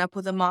that's grown up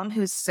with a mom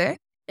who's sick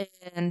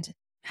and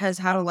has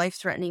had a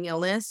life-threatening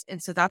illness.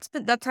 And so that's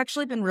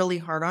actually been really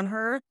hard on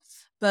her,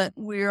 but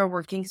we are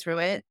working through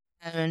it.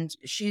 And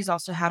she's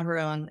also had her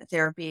own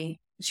therapy,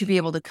 to be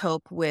able to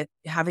cope with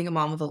having a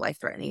mom with a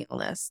life-threatening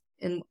illness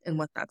and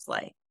what that's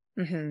like.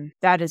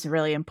 That is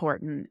really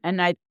important.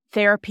 And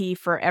therapy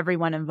for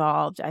everyone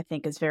involved, I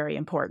think, is very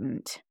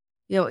important.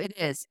 It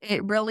is.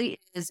 It really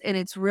is. And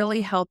it's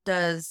really helped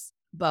us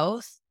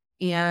both.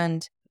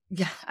 And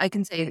yeah, I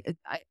can say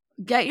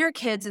get your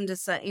kids into,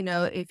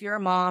 if you're a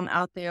mom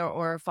out there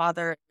or a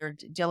father, you're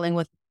dealing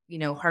with,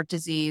 heart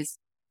disease,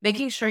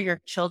 making sure your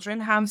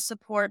children have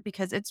support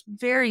because it's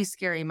very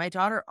scary. My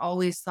daughter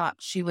always thought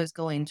she was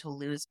going to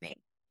lose me,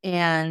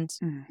 and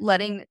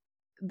letting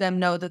them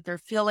know that their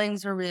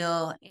feelings are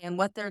real and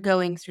what they're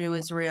going through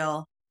is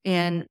real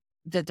and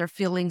that their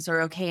feelings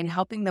are okay, and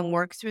helping them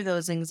work through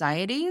those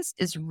anxieties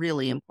is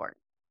really important.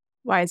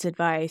 Wise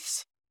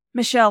advice.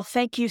 Michelle,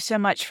 thank you so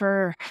much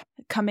for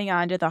coming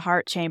on to the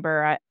Heart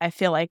Chamber. I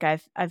feel like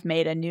I've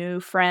made a new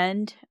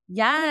friend.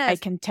 Yes. I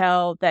can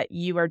tell that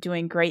you are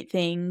doing great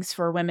things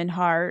for Women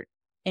Heart,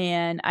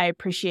 and I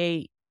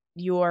appreciate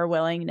your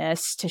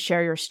willingness to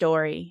share your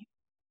story.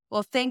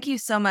 Well, thank you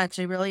so much.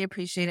 I really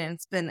appreciate it.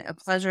 It's been a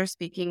pleasure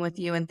speaking with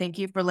you, and thank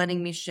you for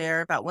letting me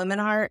share about Women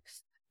Heart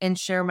and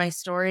share my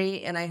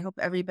story. And I hope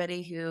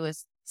everybody who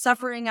is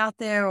suffering out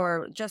there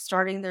or just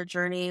starting their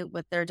journey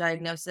with their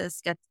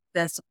diagnosis gets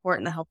the support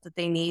and the help that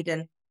they need,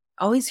 and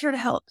always here to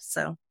help.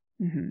 So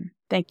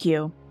Thank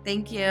you.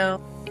 Thank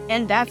you.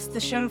 And that's the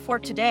show for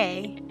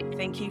today.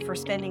 Thank you for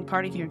spending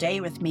part of your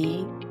day with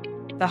me.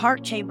 The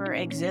Heart Chamber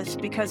exists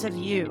because of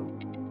you.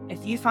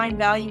 If you find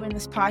value in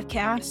this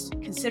podcast,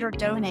 consider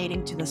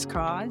donating to this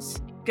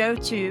cause. Go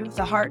to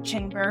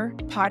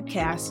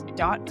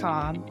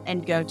theheartchamberpodcast.com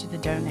and go to the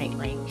donate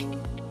link.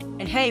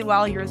 And hey,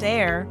 while you're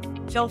there,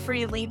 feel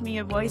free to leave me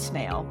a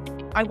voicemail.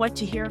 I want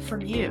to hear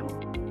from you.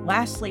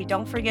 Lastly,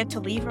 don't forget to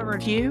leave a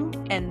review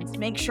and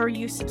make sure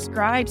you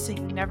subscribe so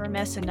you never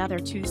miss another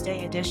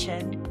Tuesday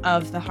edition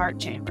of the Heart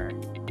Chamber.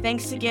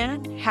 Thanks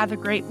again. Have a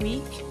great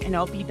week, and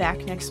I'll be back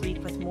next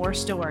week with more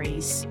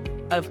stories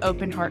of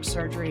open heart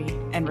surgery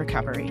and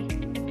recovery.